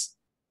fruits?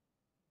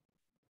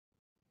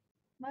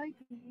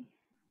 maybe.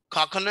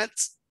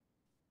 Coconuts?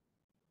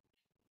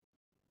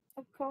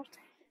 Of course.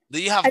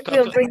 Do you have I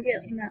will bring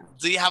it now.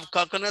 Do you have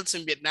coconuts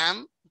in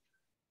Vietnam?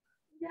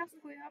 Yes,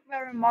 we have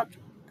very much.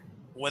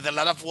 With a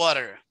lot of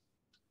water.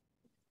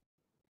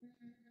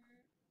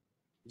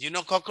 You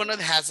know,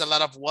 coconut has a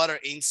lot of water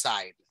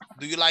inside.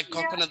 Do you like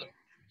coconut? Yeah.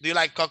 Do you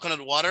like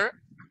coconut water?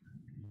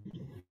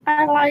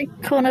 I like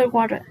coconut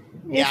water.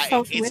 Yeah, It's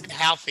so it's sweet.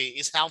 healthy.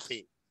 It's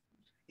healthy.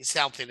 It's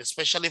healthy,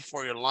 especially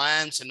for your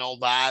lungs and all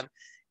that.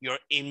 Your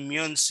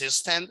immune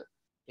system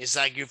is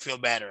like you feel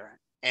better.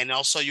 And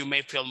also you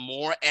may feel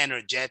more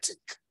energetic.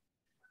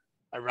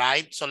 All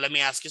right. So let me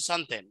ask you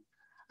something.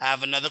 I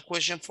have another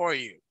question for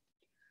you.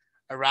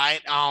 All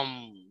right.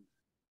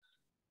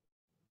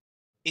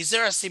 Is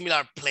there a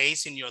similar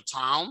place in your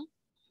town?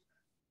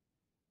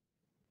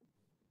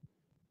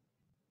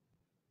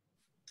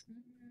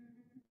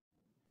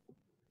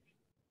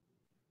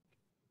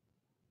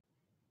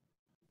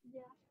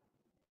 Yeah.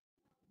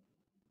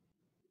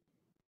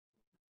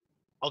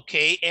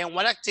 Okay. And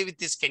what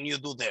activities can you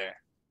do there?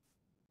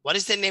 What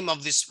is the name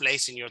of this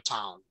place in your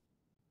town?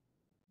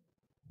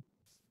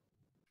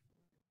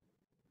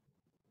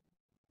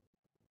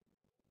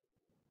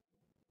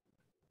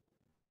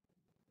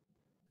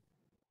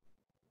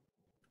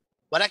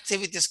 What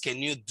activities can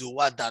you do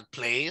at that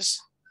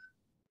place?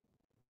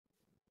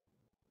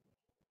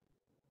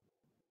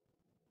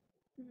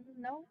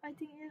 No, I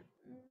think it.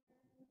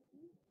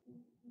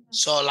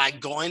 So like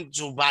going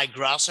to buy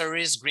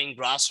groceries, green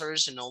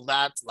groceries and all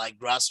that, like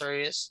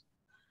groceries,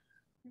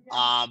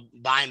 Yeah.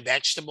 buying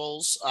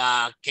vegetables.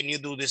 Can you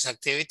do these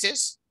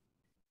activities?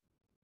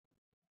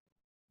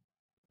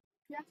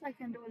 Yes, I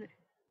can do it.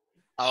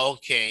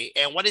 Okay.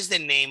 And what is the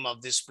name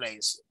of this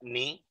place,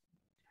 Ni?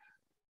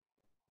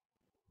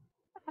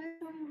 I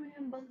don't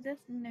remember this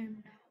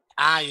name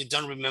now. You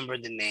don't remember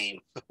the name.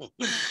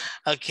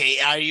 Okay.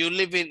 Do you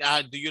live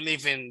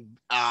in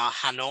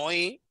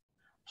Hanoi,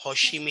 Ho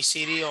Chi Minh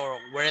City, or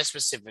where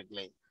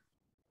specifically?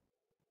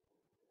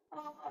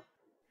 Uh,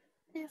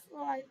 it's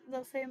like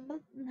the same, but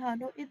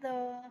Hanoi is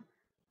the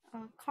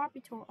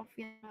capital of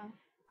Vietnam.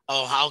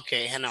 Oh,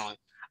 okay, Hanoi.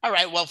 All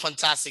right, well,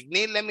 fantastic.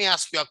 Neil, let me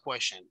ask you a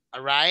question.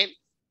 All right.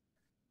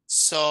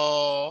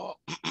 So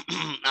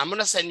I'm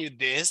gonna send you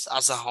this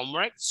as a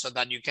homework so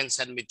that you can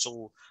send me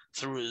to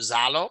through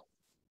Zalo,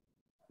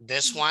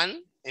 this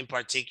one in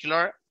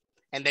particular,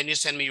 and then you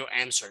send me your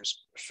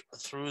answers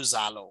through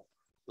Zalo.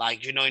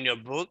 Like in your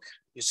book,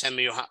 you send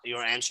me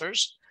your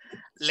answers.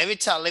 Let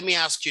me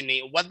ask you,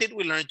 Neil, what did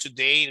we learn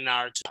today in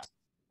our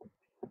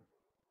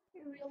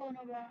We learn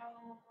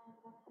about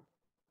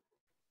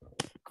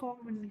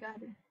Covent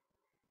Garden.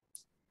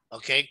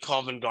 okay,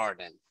 Covent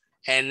Garden?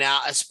 And now,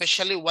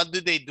 especially, what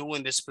do they do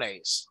in this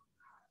place?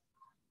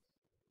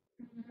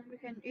 We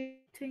can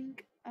eating,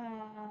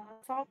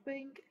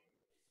 shopping.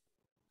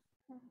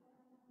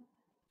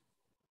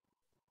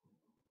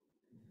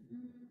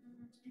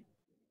 Mm,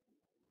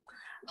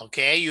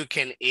 Okay, you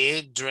can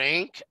eat,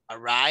 drink, all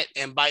right,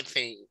 and buy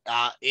things.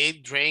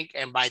 Eat, drink,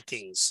 and buy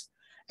things.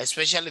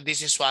 Especially,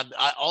 this is what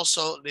I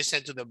also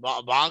listen to the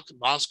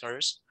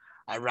bunkers.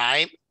 All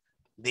right,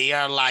 they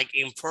are like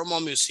informal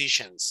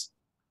musicians,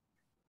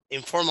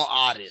 informal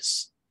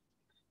artists.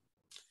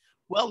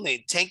 Well,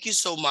 Nate, thank you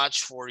so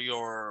much for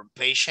your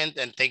patience,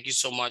 and thank you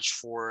so much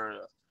for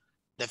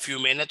the few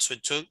minutes we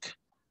took.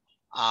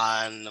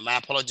 And my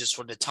apologies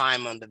for the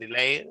time and the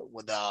delay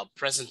with the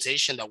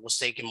presentation that was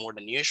taking more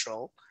than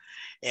usual.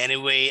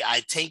 Anyway,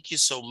 I thank you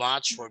so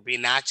much for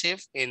being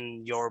active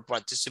in your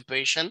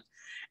participation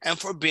and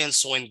for being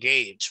so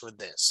engaged with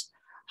this.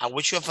 I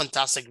wish you a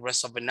fantastic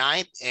rest of the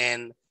night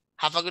and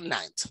have a good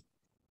night.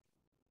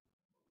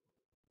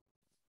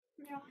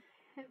 yeah,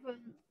 have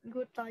a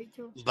good day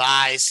too.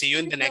 Bye. See you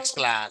in See the next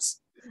you.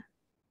 class.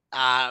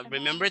 Bye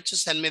Remember bye. to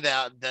send me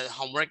the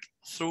homework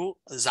through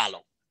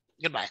Zalo.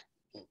 Goodbye.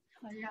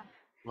 Yeah.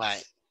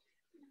 Bye.